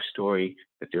their life story,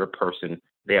 that they're a person.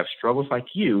 They have struggles like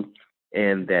you,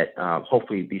 and that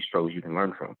hopefully these struggles you can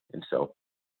learn from. And so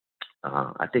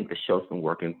I think the show's been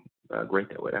working great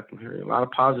that way. I've been hearing a lot of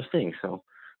positive things, so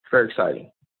it's very exciting.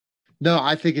 No,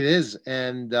 I think it is.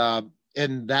 And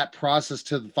that process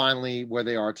to finally where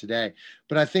they are today.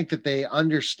 But I think that they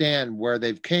understand where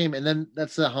they've came, and then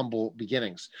that's the humble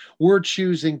beginnings. We're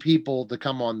choosing people to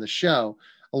come on the show.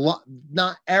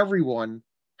 Not everyone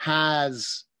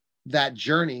has that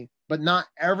journey, but not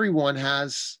everyone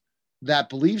has that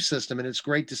belief system. And it's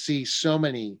great to see so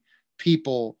many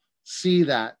people see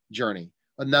that journey.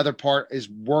 Another part is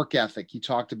work ethic. You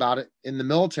talked about it in the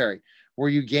military, where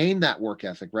you gain that work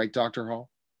ethic, right, Dr. Hall?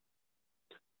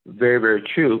 Very, very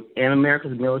true. And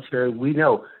America's military, we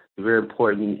know, is very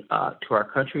important to our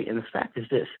country. And the fact is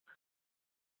this: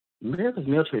 America's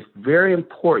military is very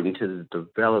important to the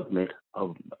development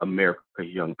of America's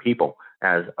young people,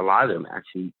 as a lot of them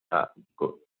actually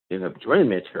end up joining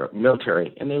the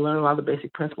military, and they learn a lot of the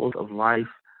basic principles of life,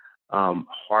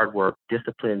 hard work,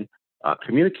 discipline,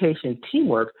 communication,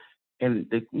 teamwork. And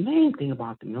the main thing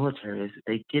about the military is that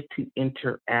they get to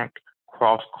interact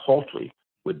cross-culturally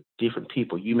with different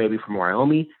people. You may be from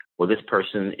Wyoming, well, this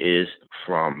person is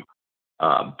from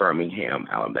Birmingham,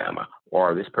 Alabama,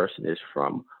 or this person is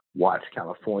from Watts,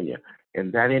 California.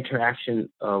 And that interaction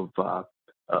of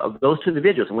those two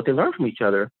individuals and what they learn from each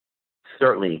other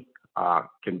certainly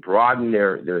can broaden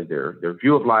their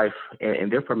view of life,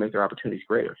 and therefore make their opportunities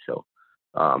greater. So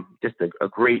just a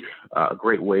great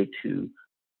way to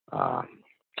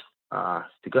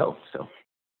go. So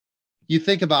you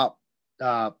think about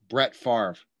Brett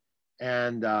Favre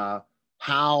and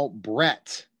how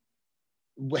Brett,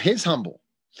 his humble.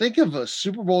 Think of a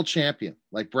Super Bowl champion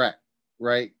like Brett,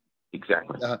 right?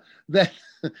 Exactly. That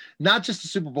not just a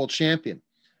Super Bowl champion,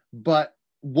 but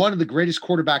one of the greatest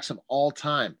quarterbacks of all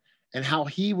time, and how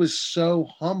he was so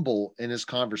humble in his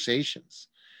conversations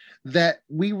that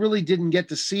we really didn't get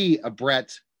to see a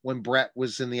Brett when Brett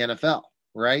was in the NFL,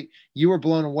 right? You were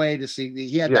blown away to see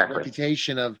he had that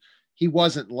reputation of he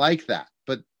wasn't like that.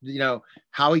 But,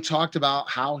 how he talked about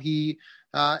how he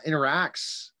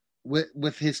interacts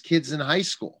with his kids in high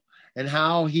school, and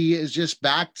how he is just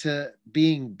back to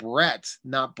being Brett,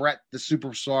 not Brett, the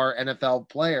superstar NFL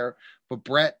player, but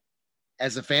Brett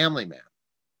as a family man.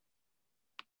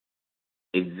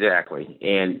 Exactly.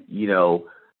 And,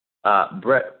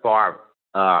 Brett Favre,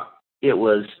 it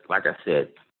was, like I said,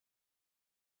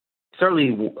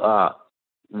 certainly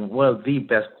one of the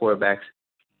best quarterbacks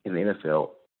in the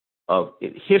NFL of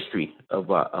history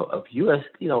of U.S.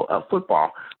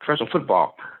 Football, professional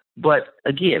football. But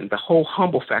again, the whole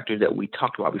humble factor that we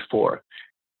talked about before,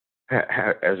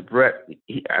 as Brett,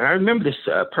 and I remember this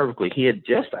perfectly. He had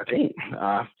just, I think,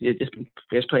 he had just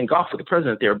finished playing golf with the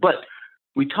president there. But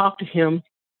we talked to him.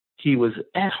 He was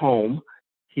at home.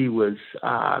 He was,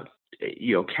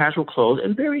 casual clothes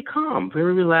and very calm,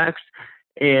 very relaxed.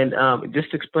 And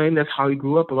just to explain, that's how he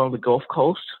grew up along the Gulf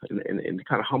Coast, and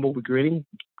kind of humble beginning,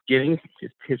 getting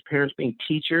his parents being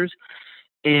teachers.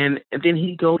 And then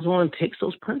he goes on and takes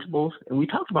those principles, and we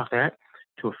talked about that,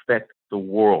 to affect the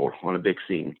world on a big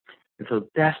scene. And so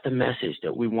that's the message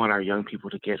that we want our young people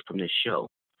to get from this show.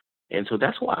 And so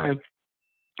that's why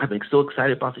I've been so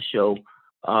excited about the show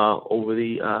over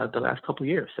the last couple of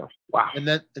years. So, wow. And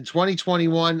then in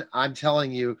 2021, I'm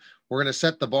telling you, we're going to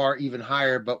set the bar even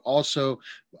higher, but also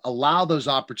allow those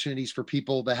opportunities for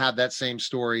people to have that same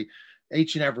story.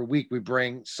 Each and every week, we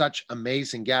bring such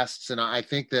amazing guests. And I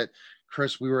think that,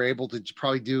 Chris, we were able to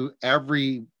probably do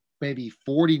every maybe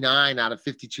 49 out of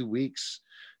 52 weeks,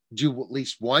 do at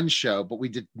least one show, but we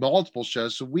did multiple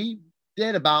shows. So we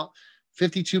did about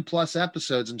 52 plus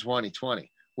episodes in 2020,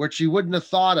 which you wouldn't have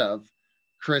thought of,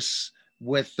 Chris,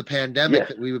 with the pandemic,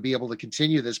 that we would be able to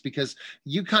continue this, because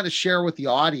you kind of share with the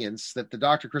audience that the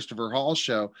Dr. Christopher Hall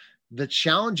Show, the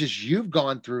challenges you've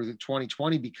gone through in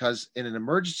 2020, because in an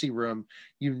emergency room,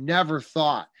 you never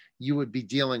thought you would be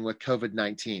dealing with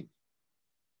COVID-19.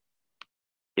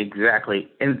 Exactly.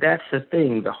 And that's the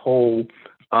thing, the whole,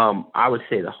 I would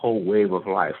say the whole wave of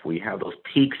life, where you have those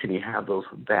peaks and you have those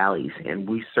valleys. And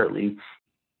we certainly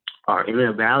are in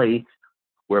a valley.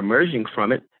 We're emerging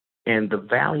from it. And the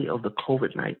valley of the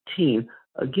COVID-19,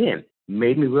 again,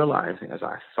 made me realize, as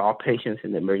I saw patients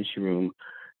in the emergency room,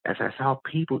 as I saw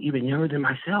people even younger than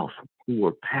myself who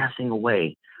were passing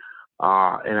away,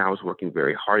 and I was working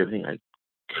very hard, everything I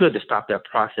could to stop that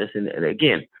process. And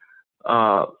again,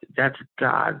 that's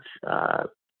God's,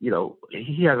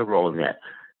 he has a role in that.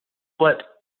 But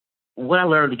what I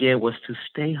learned again was to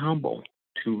stay humble,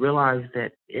 to realize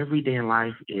that every day in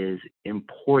life is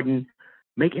important.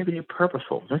 Make every day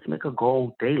purposeful. Let's make a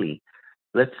goal daily.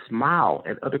 Let's smile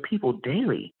at other people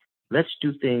daily. Let's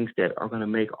do things that are going to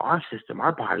make our system,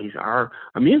 our bodies, our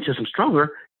immune system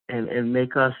stronger and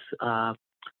make us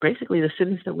basically the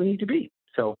citizens that we need to be.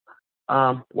 So,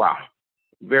 wow.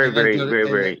 Very, very, very,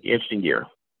 very interesting year.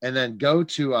 And then go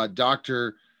to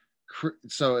Dr.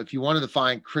 So if you wanted to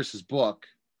find Chris's book,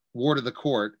 Ward of the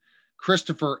Court,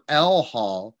 Christopher L.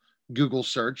 Hall, Google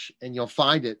search, and you'll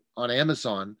find it on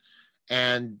Amazon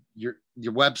and your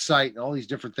website and all these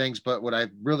different things. But what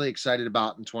I'm really excited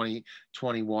about in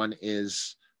 2021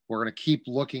 is we're going to keep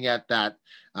looking at that,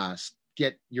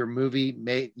 get your movie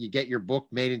made, you get your book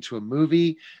made into a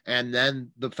movie, and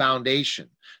then the foundation.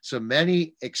 So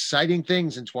many exciting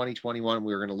things in 2021.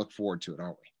 We're going to look forward to it,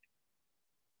 aren't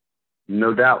we?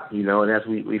 No doubt, and as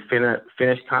we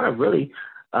finish kind of really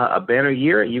a banner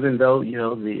year, even though,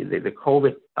 the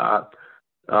COVID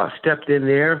stepped in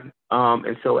there.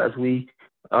 And so as we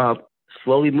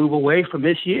slowly move away from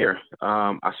this year,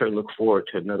 I certainly look forward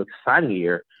to another exciting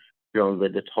year here on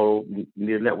the Total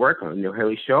Media Network, on the Neil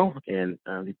Haley Show and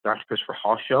the Dr. Christopher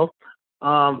Hall Show.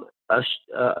 A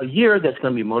year that's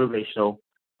going to be motivational,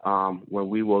 where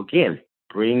we will, again,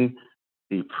 bring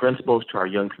the principles to our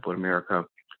young people in America,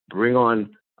 bring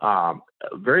on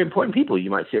very important people you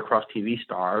might see across TV,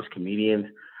 stars, comedians,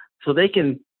 so they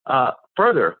can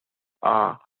further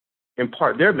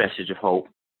impart their message of hope.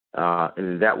 And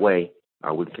in that way,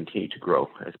 we can continue to grow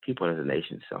as people and as a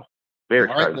nation. So very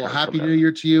excited. All right. Well, happy New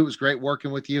Year to you. It was great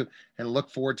working with you, and look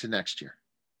forward to next year.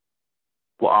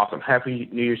 Well, awesome. Happy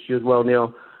New Year's to you as well,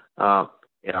 Neil.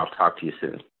 And I'll talk to you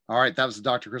soon. All right. That was the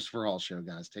Dr. Christopher Hall Show,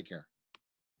 guys. Take care.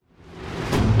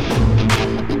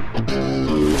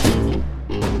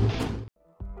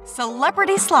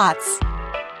 Celebrity Slots.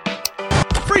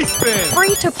 Free spin.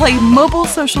 Free to play mobile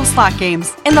social slot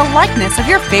games in the likeness of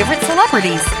your favorite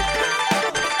celebrities.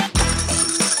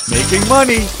 Making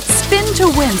money. Spin to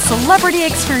win celebrity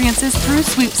experiences through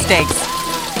sweepstakes.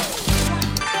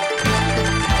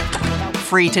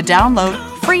 Free to download,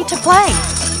 free to play.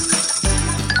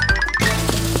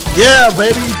 Yeah,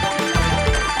 baby.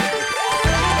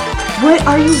 What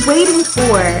are you waiting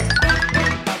for?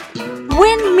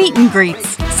 Win meet and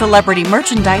greets, celebrity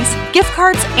merchandise, gift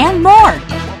cards, and more.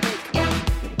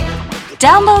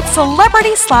 Download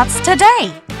Celebrity Slots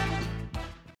today.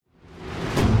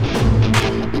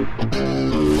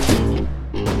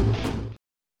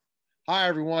 Hi,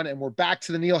 everyone, and we're back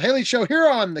to the Neil Haley Show here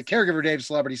on the Caregiver Dave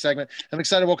Celebrity segment. I'm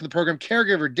excited to welcome to the program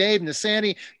Caregiver Dave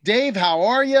Nasani. Dave, how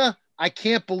are you? I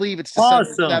can't believe it's December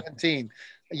 17th.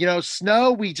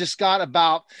 Snow, we just got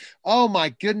about, oh my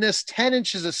goodness, 10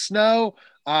 inches of snow.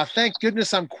 Thank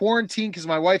goodness I'm quarantined because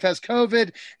my wife has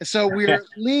COVID. And so we're at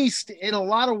least in a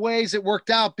lot of ways it worked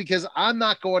out because I'm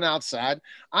not going outside.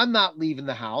 I'm not leaving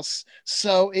the house.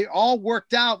 So it all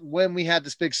worked out when we had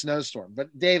this big snowstorm.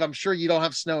 But Dave, I'm sure you don't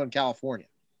have snow in California.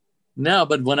 No,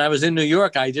 but when I was in New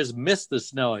York, I just missed the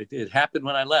snow. It happened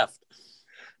when I left.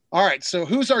 All right. So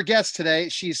who's our guest today?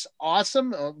 She's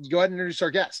awesome. Go ahead and introduce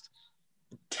our guest.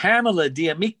 Tamala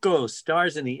D'Amico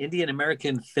stars in the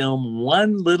Indian-American film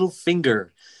One Little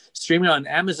Finger. Streaming on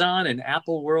Amazon and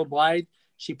Apple worldwide,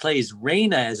 she plays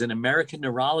Reina as an American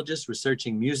neurologist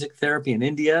researching music therapy in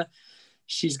India.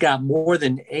 She's got more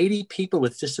than 80 people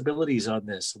with disabilities on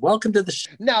this. Welcome to the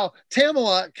show. Now,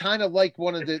 Tamala kind of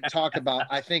wanted to talk about,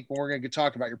 I think when we're going to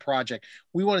talk about your project,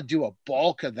 we want to do a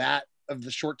bulk of that, of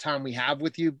the short time we have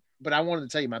with you. But I wanted to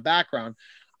tell you my background.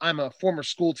 I'm a former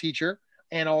school teacher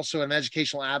and also an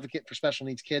educational advocate for special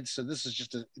needs kids. So this is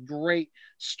just a great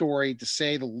story, to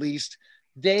say the least.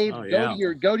 Dave,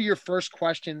 go to your first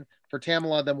question for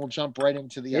Tamala, then we'll jump right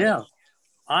into the other. Yeah,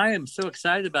 I am so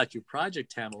excited about your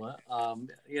project, Tamala. I'm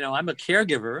a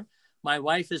caregiver. My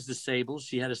wife is disabled.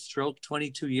 She had a stroke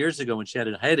 22 years ago when she had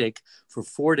a headache for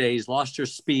 4 days, lost her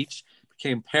speech,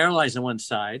 became paralyzed on one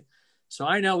side. So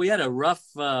I know we had a rough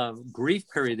grief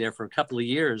period there for a couple of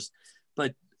years,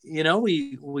 but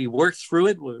we worked through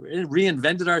it, we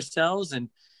reinvented ourselves, and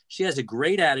she has a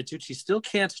great attitude. She still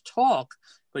can't talk,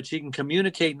 but she can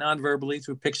communicate non-verbally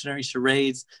through Pictionary,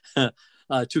 charades,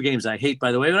 two games I hate,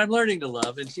 by the way, but I'm learning to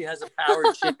love. And she has a power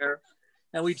chair.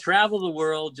 And we travel the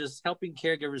world just helping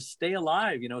caregivers stay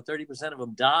alive. 30% of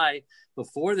them die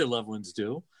before their loved ones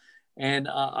do. And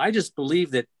I just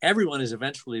believe that everyone is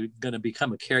eventually going to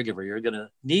become a caregiver. You're going to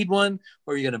need one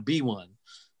or you're going to be one.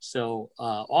 So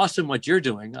awesome what you're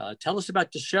doing. Tell us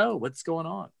about the show. What's going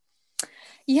on?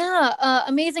 Yeah,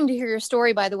 amazing to hear your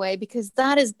story, by the way, because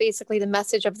that is basically the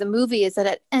message of the movie, is that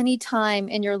at any time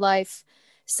in your life,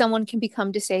 someone can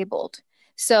become disabled.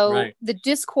 So the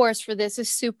discourse for this is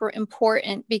super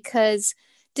important, because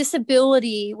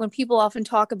disability, when people often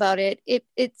talk about it, it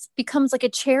becomes like a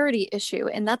charity issue,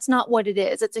 and that's not what it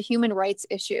is. It's a human rights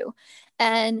issue.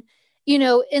 And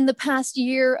in the past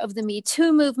year of the Me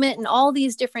Too movement and all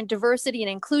these different diversity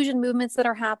and inclusion movements that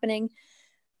are happening,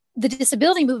 the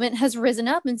disability movement has risen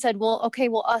up and said, well, okay,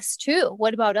 well, us too.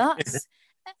 What about us?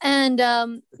 And,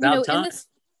 about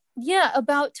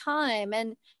time.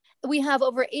 And we have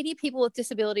over 80 people with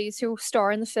disabilities who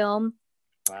star in the film.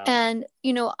 Wow. And,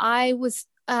 I was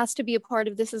asked to be a part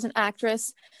of this as an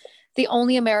actress, the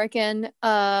only American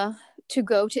to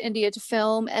go to India to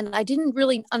film. And I didn't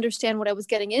really understand what I was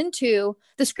getting into.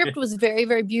 The script was very,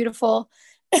 very beautiful.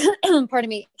 Pardon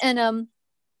me. And,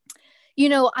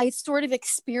 I sort of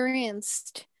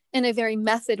experienced in a very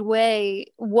method way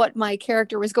what my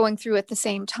character was going through at the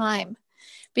same time,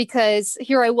 because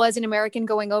here I was, an American,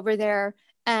 going over there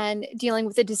and dealing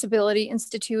with the Disability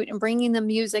Institute and bringing them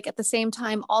music at the same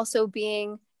time, also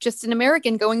being just an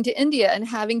American going to India and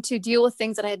having to deal with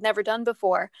things that I had never done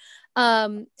before.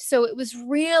 So it was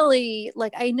really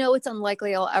like, I know it's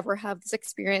unlikely I'll ever have this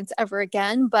experience ever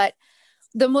again, but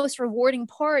the most rewarding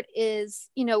part is,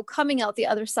 coming out the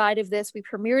other side of this. We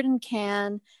premiered in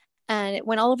Cannes and it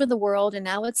went all over the world, and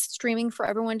now it's streaming for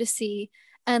everyone to see.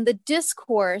 And the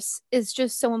discourse is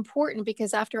just so important,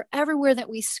 because after everywhere that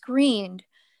we screened,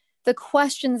 the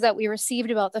questions that we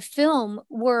received about the film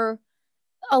were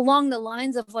along the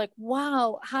lines of like,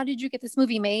 wow, how did you get this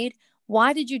movie made?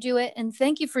 Why did you do it? And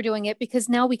thank you for doing it, because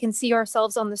now we can see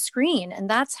ourselves on the screen. And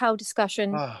that's how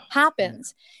discussion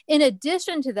happens. Yeah. In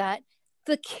addition to that,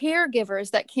 the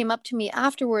caregivers that came up to me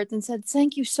afterwards and said,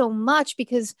 thank you so much,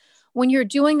 because when you're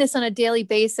doing this on a daily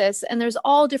basis, and there's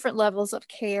all different levels of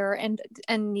care and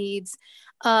needs,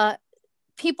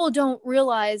 people don't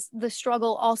realize the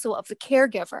struggle also of the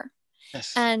caregiver.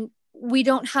 Yes. And we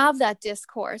don't have that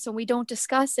discourse, and we don't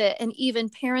discuss it. And even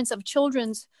parents of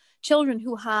children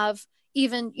who have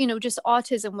even, just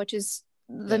autism, which is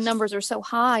the numbers are so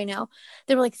high now,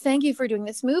 they're like, thank you for doing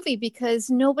this movie, because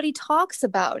nobody talks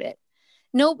about it.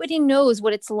 Nobody knows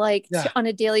what it's like on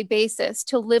a daily basis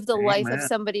to live the life of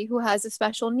somebody who has a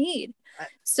special need.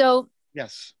 So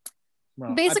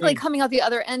well, basically coming out the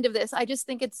other end of this, I just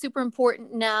think it's super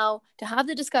important now to have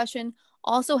the discussion,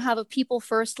 also have a people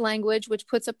first language, which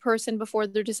puts a person before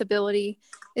their disability,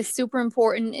 is super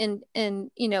important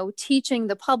in teaching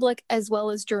the public as well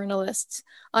as journalists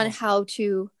on how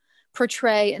to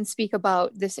portray and speak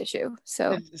about this issue.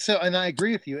 And I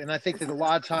agree with you. And I think that a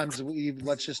lot of times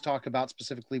let's just talk about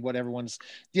specifically what everyone's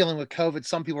dealing with COVID.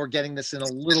 Some people are getting this in a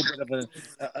little bit of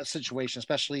a situation,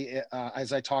 especially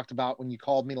as I talked about when you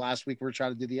called me last week, we were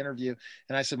trying to do the interview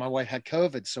and I said, my wife had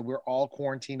COVID. So we're all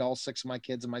quarantined, all 6 of my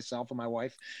kids and myself and my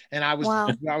wife. And I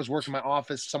was working my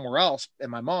office somewhere else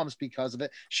and my mom's because of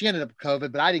it. She ended up with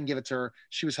COVID, but I didn't give it to her.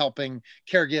 She was helping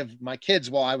caregive my kids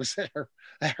while I was at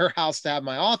her house to have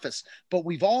my office. But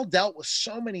we've all dealt with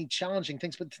so many challenging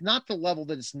things, but it's not the level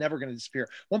that it's never going to disappear.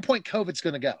 One point, COVID's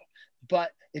going to go.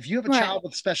 But if you have a child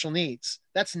with special needs,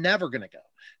 that's never going to go.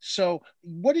 So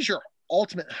what is your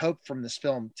ultimate hope from this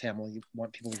film, Tamala, you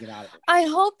want people to get out of it? I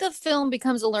hope the film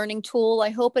becomes a learning tool. I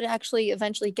hope it actually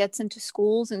eventually gets into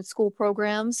schools and school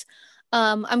programs.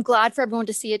 I'm glad for everyone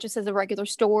to see it just as a regular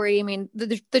story. I mean,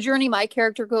 the journey my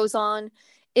character goes on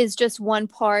is just one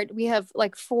part. We have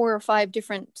like 4 or 5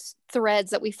 different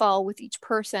threads that we follow with each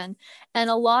person. And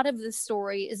a lot of this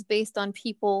story is based on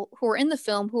people who are in the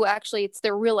film who actually, it's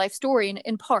their real life story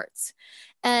in parts.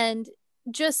 And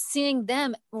just seeing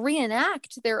them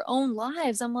reenact their own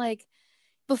lives, I'm like,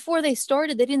 before they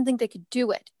started, they didn't think they could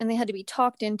do it. And they had to be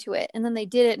talked into it. And then they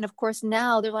did it. And of course,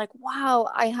 now they're like, wow,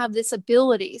 I have this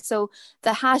ability. So the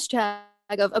hashtag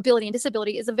of ability and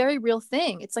disability is a very real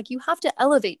thing. It's like you have to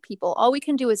elevate people. All we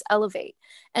can do is elevate,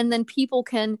 and then people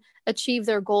can achieve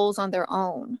their goals on their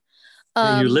own.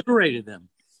 You liberated them.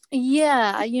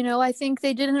 Yeah, I think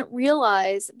they didn't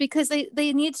realize, because they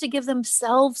need to give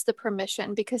themselves the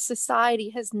permission, because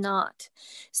society has not.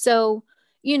 So,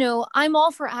 you know, I'm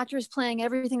all for actors playing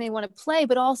everything they want to play,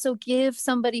 but also give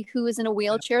somebody who is in a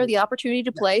wheelchair the opportunity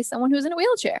to play someone who's in a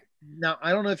wheelchair. Now,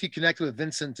 I don't know if you connected with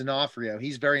Vincent D'Onofrio.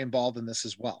 He's very involved in this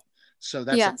as well. So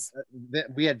that's yes.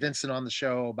 We had Vincent on the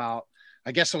show about,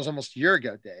 I guess it was almost a year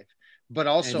ago, Dave. But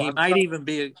also, and he might even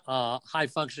be high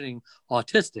functioning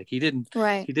autistic. He didn't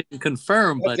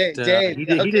confirm, but Dave, he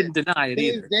didn't deny it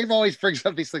either. Dave always brings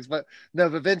up these things, but no,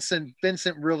 but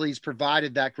Vincent really's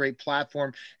provided that great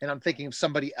platform. And I'm thinking of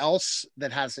somebody else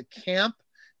that has a camp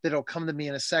that'll come to me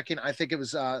in a second. I think it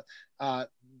was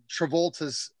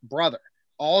Travolta's brother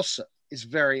also is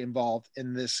very involved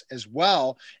in this as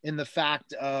well, in the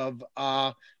fact of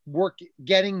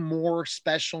getting more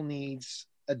special needs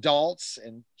adults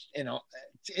and, you know,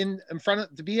 in front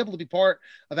of, to be able to be part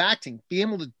of acting, be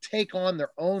able to take on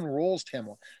their own roles.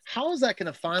 Tamela, how is that going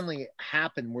to finally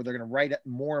happen where they're going to write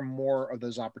more and more of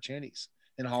those opportunities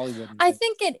in Hollywood? I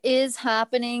think it is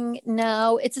happening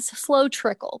now. It's a slow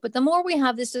trickle, but the more we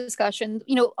have this discussion,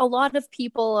 you know, a lot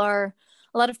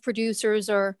of producers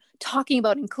are talking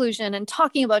about inclusion and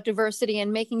talking about diversity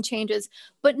and making changes,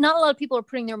 but not a lot of people are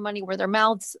putting their money where their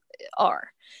mouths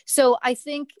are. So I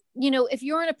think, you know, if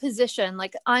you're in a position,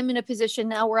 like I'm in a position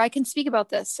now where I can speak about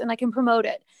this and I can promote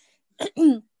it.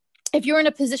 If you're in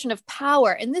a position of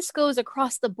power, and this goes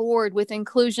across the board with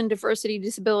inclusion, diversity,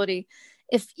 disability,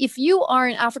 if you are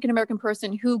an African-American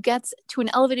person who gets to an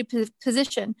elevated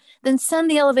position, then send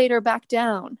the elevator back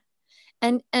down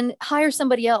and hire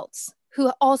somebody else who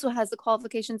also has the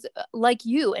qualifications like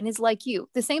you and is like you.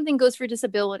 The same thing goes for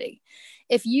disability.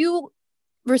 If you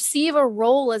receive a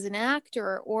role as an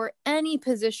actor or any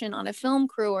position on a film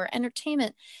crew or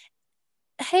entertainment,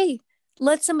 hey,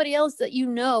 let somebody else that you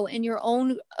know in your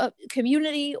own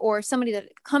community or somebody that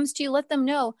comes to you, let them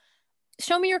know,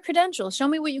 show me your credentials, show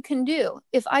me what you can do.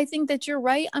 If I think that you're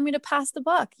right, I'm going to pass the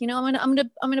buck. You know, I'm going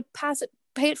to pass it,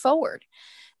 pay it forward.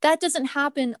 That doesn't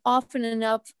happen often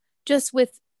enough just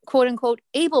with quote unquote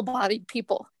able-bodied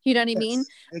people. You know what I mean?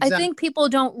 Exactly. I think people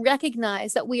don't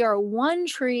recognize that we are one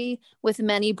tree with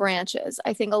many branches.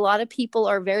 I think a lot of people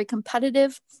are very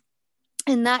competitive,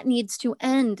 and that needs to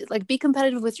end. Like, be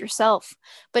competitive with yourself,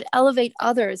 but elevate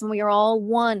others, and we are all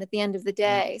one at the end of the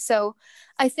day. So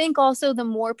I think also the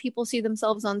more people see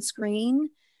themselves on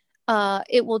screen,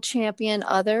 it will champion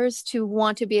others to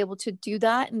want to be able to do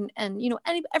that. And you know,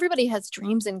 everybody has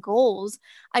dreams and goals.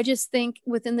 I just think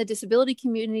within the disability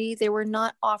community, they were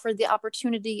not offered the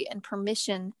opportunity and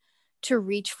permission to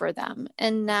reach for them.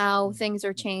 And now things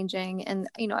are changing. And,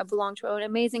 you know, I belong to an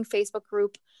amazing Facebook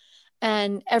group,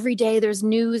 and every day there's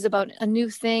news about a new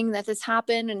thing that has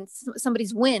happened and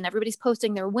somebody's win. Everybody's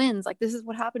posting their wins. Like, this is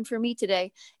what happened for me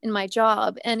today in my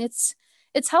job. And it's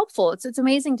helpful. It's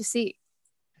amazing to see.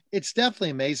 It's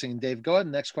definitely amazing. Dave, go ahead.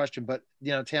 Next question. But,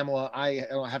 you know, Tamela, I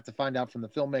have to find out from the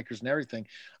filmmakers and everything.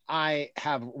 I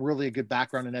have really a good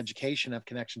background in education, have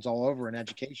connections all over in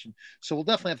education. So we'll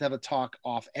definitely have a talk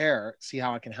off air, see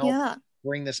how I can help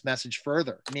bring this message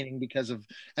further, meaning because of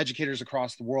educators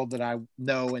across the world that I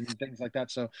know and things like that.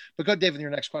 So, but go, Dave, with your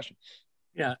next question.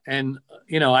 Yeah. And,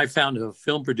 you know, I found a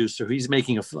film producer. He's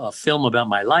making a film about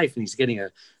my life, and he's getting a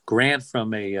grant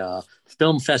from a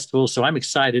film festival. So I'm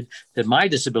excited that my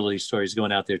disability story is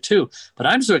going out there too. But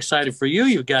I'm so excited for you.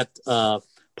 You've got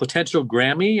potential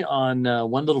Grammy on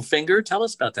One Little Finger. Tell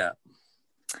us about that.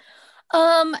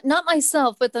 Not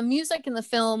myself, but the music in the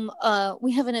film,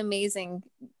 we have an amazing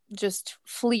just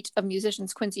fleet of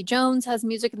musicians. Quincy Jones has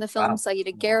music in the film. Wow.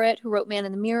 Saida Garrett, who wrote Man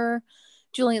in the Mirror,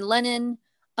 Julian Lennon,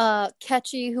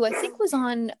 Ketchy, who I think was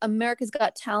on America's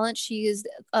Got Talent. She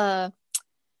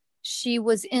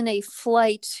was in a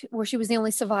flight where she was the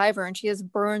only survivor, and she has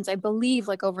burns, I believe,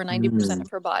 like over 90%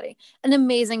 of her body. An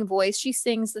amazing voice. She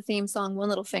sings the theme song, One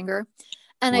Little Finger.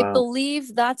 And wow. I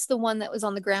believe that's the one that was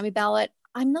on the Grammy ballot.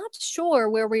 I'm not sure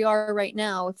where we are right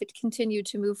now, if it continued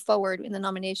to move forward in the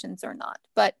nominations or not.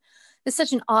 But it's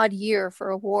such an odd year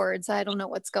for awards. I don't know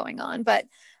what's going on. But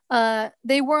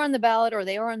they were on the ballot, or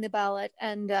they are on the ballot.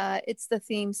 And it's the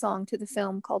theme song to the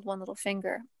film called One Little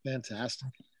Finger. Fantastic.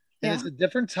 And it's a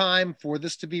different time for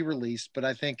this to be released, but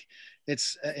I think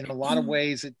it's in a lot of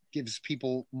ways, it gives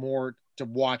people more to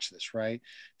watch this, right?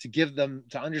 To give them,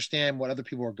 to understand what other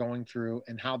people are going through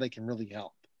and how they can really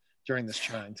help during this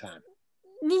trying time.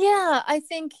 Yeah, I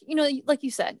think, you know, like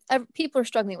you said, people are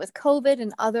struggling with COVID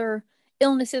and other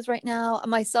illnesses right now.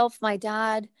 Myself, my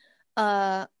dad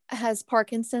has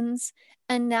Parkinson's,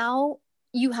 and now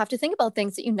you have to think about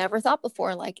things that you never thought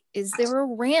before. Like, is there a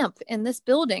ramp in this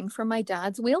building for my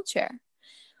dad's wheelchair?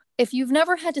 if you've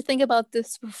never had to think about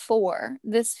this before,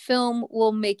 this film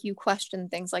will make you question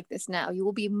things like this now. You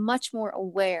will be much more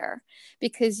aware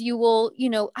because you will,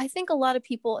 I think a lot of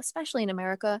people, especially in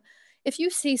America, if you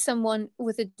see someone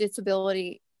with a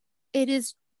disability, it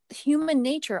is human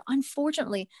nature,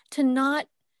 unfortunately, to not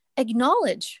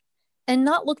acknowledge and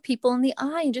not look people in the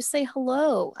eye and just say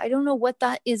hello. I don't know what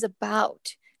that is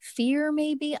about. Fear,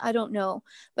 maybe? I don't know.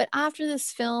 But after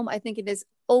this film, I think it has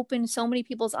opened so many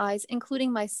people's eyes,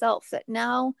 including myself, that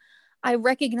now I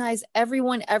recognize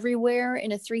everyone everywhere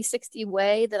in a 360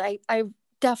 way that I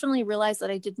definitely realized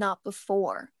that I did not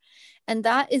before. And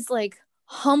that is like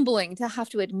humbling to have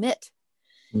to admit.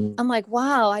 I'm like,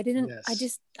 wow, I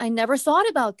never thought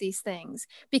about these things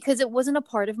because it wasn't a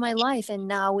part of my life. And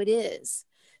now it is.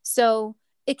 So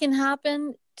it can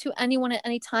happen to anyone at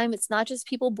any time. It's not just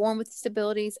people born with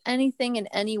disabilities, anything in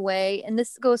any way. And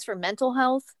this goes for mental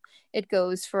health. It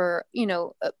goes for,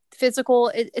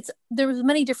 physical. There's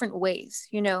many different ways,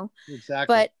 Exactly.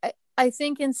 But I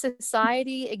think in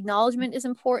society, acknowledgement is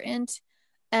important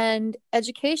and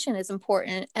education is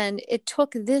important. And it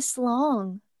took this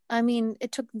long.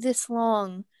 It took this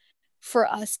long for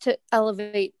us to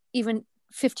elevate even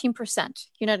 15%.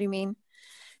 You know what I mean?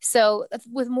 So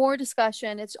with more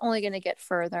discussion, it's only going to get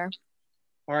further.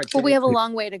 All right. But we have a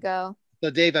long way to go. So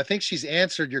Dave, I think she's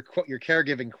answered your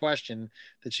caregiving question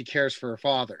that she cares for her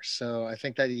father. So I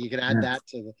think that you can add that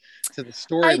to the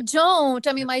story. I don't.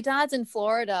 My dad's in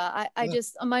Florida.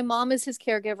 My mom is his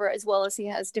caregiver as well as he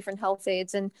has different health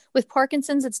aides. And with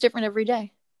Parkinson's, it's different every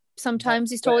day. Sometimes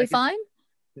he's totally fine.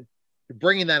 You're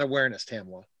bringing that awareness,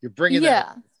 Tamla. You're bringing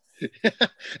that.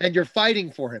 And you're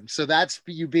fighting for him. So that's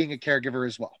you being a caregiver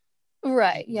as well.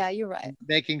 Right. Yeah, you're right.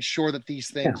 Making sure that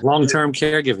these things long-term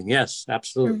caregiving. Yes,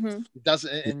 absolutely. It doesn't,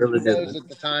 and really knows at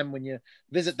the time when you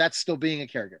visit, that's still being a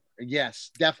caregiver.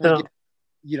 Yes, definitely.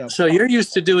 So you're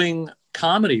used to doing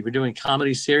comedy. We're doing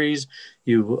comedy series.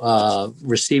 You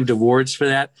received awards for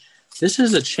that. This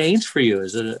is a change for you.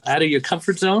 Is it out of your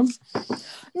comfort zone?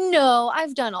 No,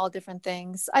 I've done all different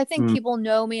things. I think people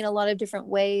know me in a lot of different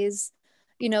ways.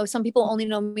 Some people only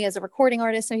know me as a recording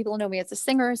artist. Some people know me as a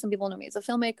singer. Some people know me as a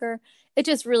filmmaker. It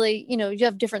just really, you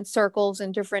have different circles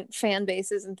and different fan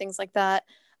bases and things like that.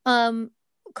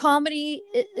 Comedy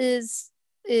is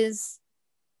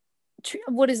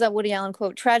what is that Woody Allen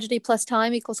quote? Tragedy plus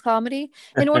time equals comedy.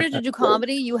 In order to do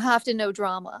comedy, you have to know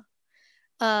drama.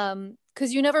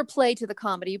 Because you never play to the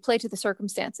comedy. You play to the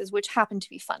circumstances, which happen to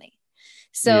be funny.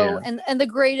 So, and the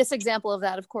greatest example of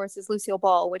that, of course, is Lucille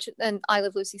Ball, and I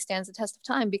Love Lucy stands the test of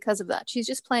time because of that. She's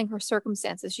just playing her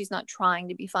circumstances. She's not trying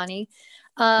to be funny.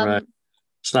 Right.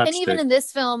 And even in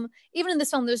this film,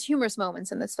 there's humorous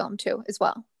moments in this film too, as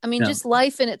well. Just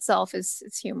life in itself is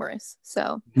humorous.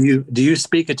 So do you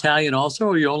speak Italian also,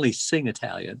 or you only sing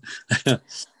Italian?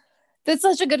 That's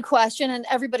such a good question, and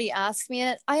everybody asks me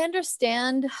it. I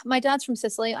understand. My dad's from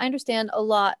Sicily. I understand a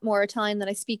lot more Italian than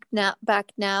I speak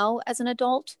back now as an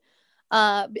adult.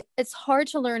 It's hard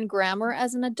to learn grammar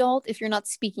as an adult if you're not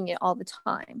speaking it all the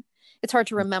time. It's hard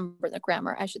to remember the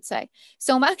grammar, I should say.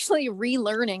 So I'm actually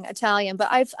relearning Italian, but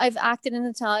I've acted in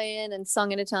Italian and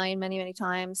sung in Italian many, many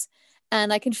times,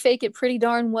 and I can fake it pretty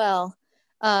darn well.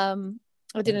 I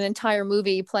did an entire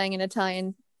movie playing an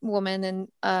Italian woman,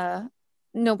 and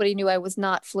nobody knew I was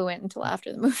not fluent until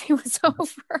after the movie was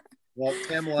over. Well,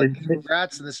 Tamla,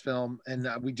 congrats in this film. And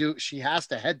she has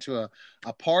to head to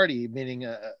a party, meaning,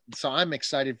 so I'm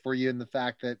excited for you in the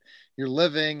fact that you're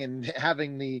living and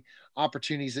having the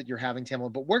opportunities that you're having,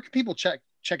 Tamla. But where can people check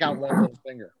out One Little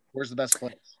Finger? Where's the best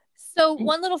place? So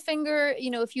One Little Finger,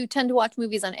 if you tend to watch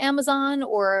movies on Amazon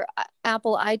or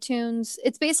Apple iTunes,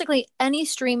 it's basically any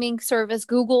streaming service,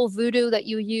 Google, Vudu, that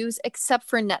you use except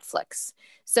for Netflix.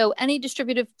 So any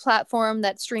distributive platform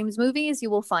that streams movies, you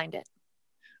will find it.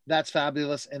 That's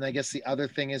fabulous. And I guess the other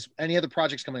thing is, any other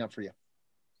projects coming up for you?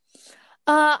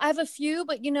 I have a few,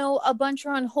 but a bunch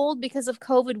are on hold because of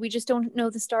COVID. We just don't know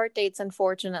the start dates,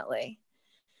 unfortunately.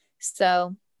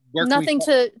 So nothing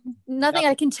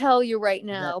I can tell you right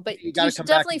now, but you got to come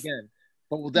definitely back again.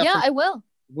 But we'll definitely, I will.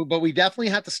 But we definitely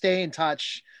have to stay in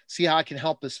touch, see how I can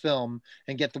help this film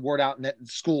and get the word out in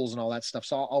schools and all that stuff.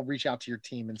 So I'll reach out to your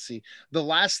team and see. The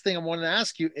last thing I wanted to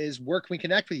ask you is, where can we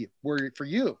connect with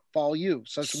you? Follow you,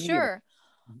 social media. Sure.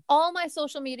 All my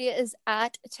social media is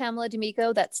at Tamela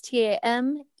D'Amico. That's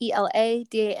TAMELA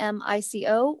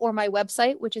or my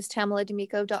website, which is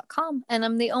tameladamico.com. And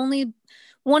I'm the only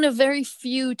one of very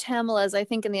few Tamelas, I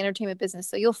think, in the entertainment business.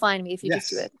 So you'll find me if you just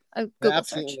do it. A Google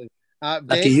Absolutely. search.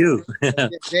 Lucky you.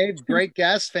 Dave, great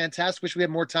guest, fantastic. Wish we had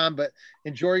more time, but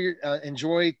enjoy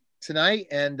tonight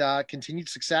and continued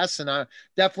success. And I'm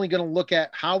definitely going to look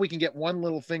at how we can get One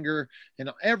Little Finger in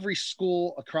every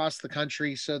school across the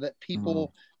country so that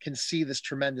people can see this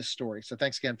tremendous story. So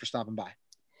thanks again for stopping by.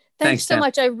 Thanks so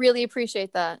much. I really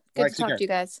appreciate that. Good to talk to you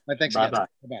guys. All right, thanks again.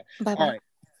 Bye-bye. All right.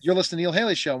 You're listening to Neil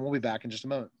Haley Show, and we'll be back in just a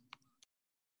moment.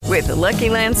 With the Lucky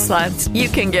Land Slots, you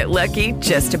can get lucky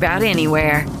just about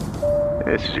anywhere.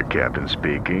 This is your captain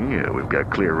speaking. We've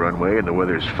got clear runway and the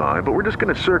weather's fine, but we're just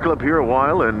going to circle up here a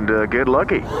while and get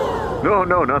lucky.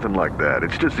 No, nothing like that.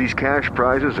 It's just these cash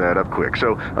prizes add up quick.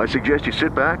 So I suggest you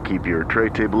sit back, keep your tray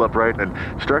table upright, and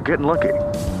start getting lucky.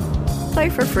 Play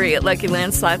for free at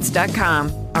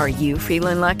LuckyLandSlots.com. Are you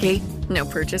feeling lucky? No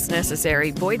purchase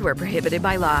necessary. Void where prohibited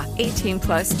by law.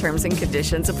 18+ terms and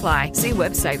conditions apply. See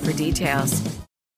website for details.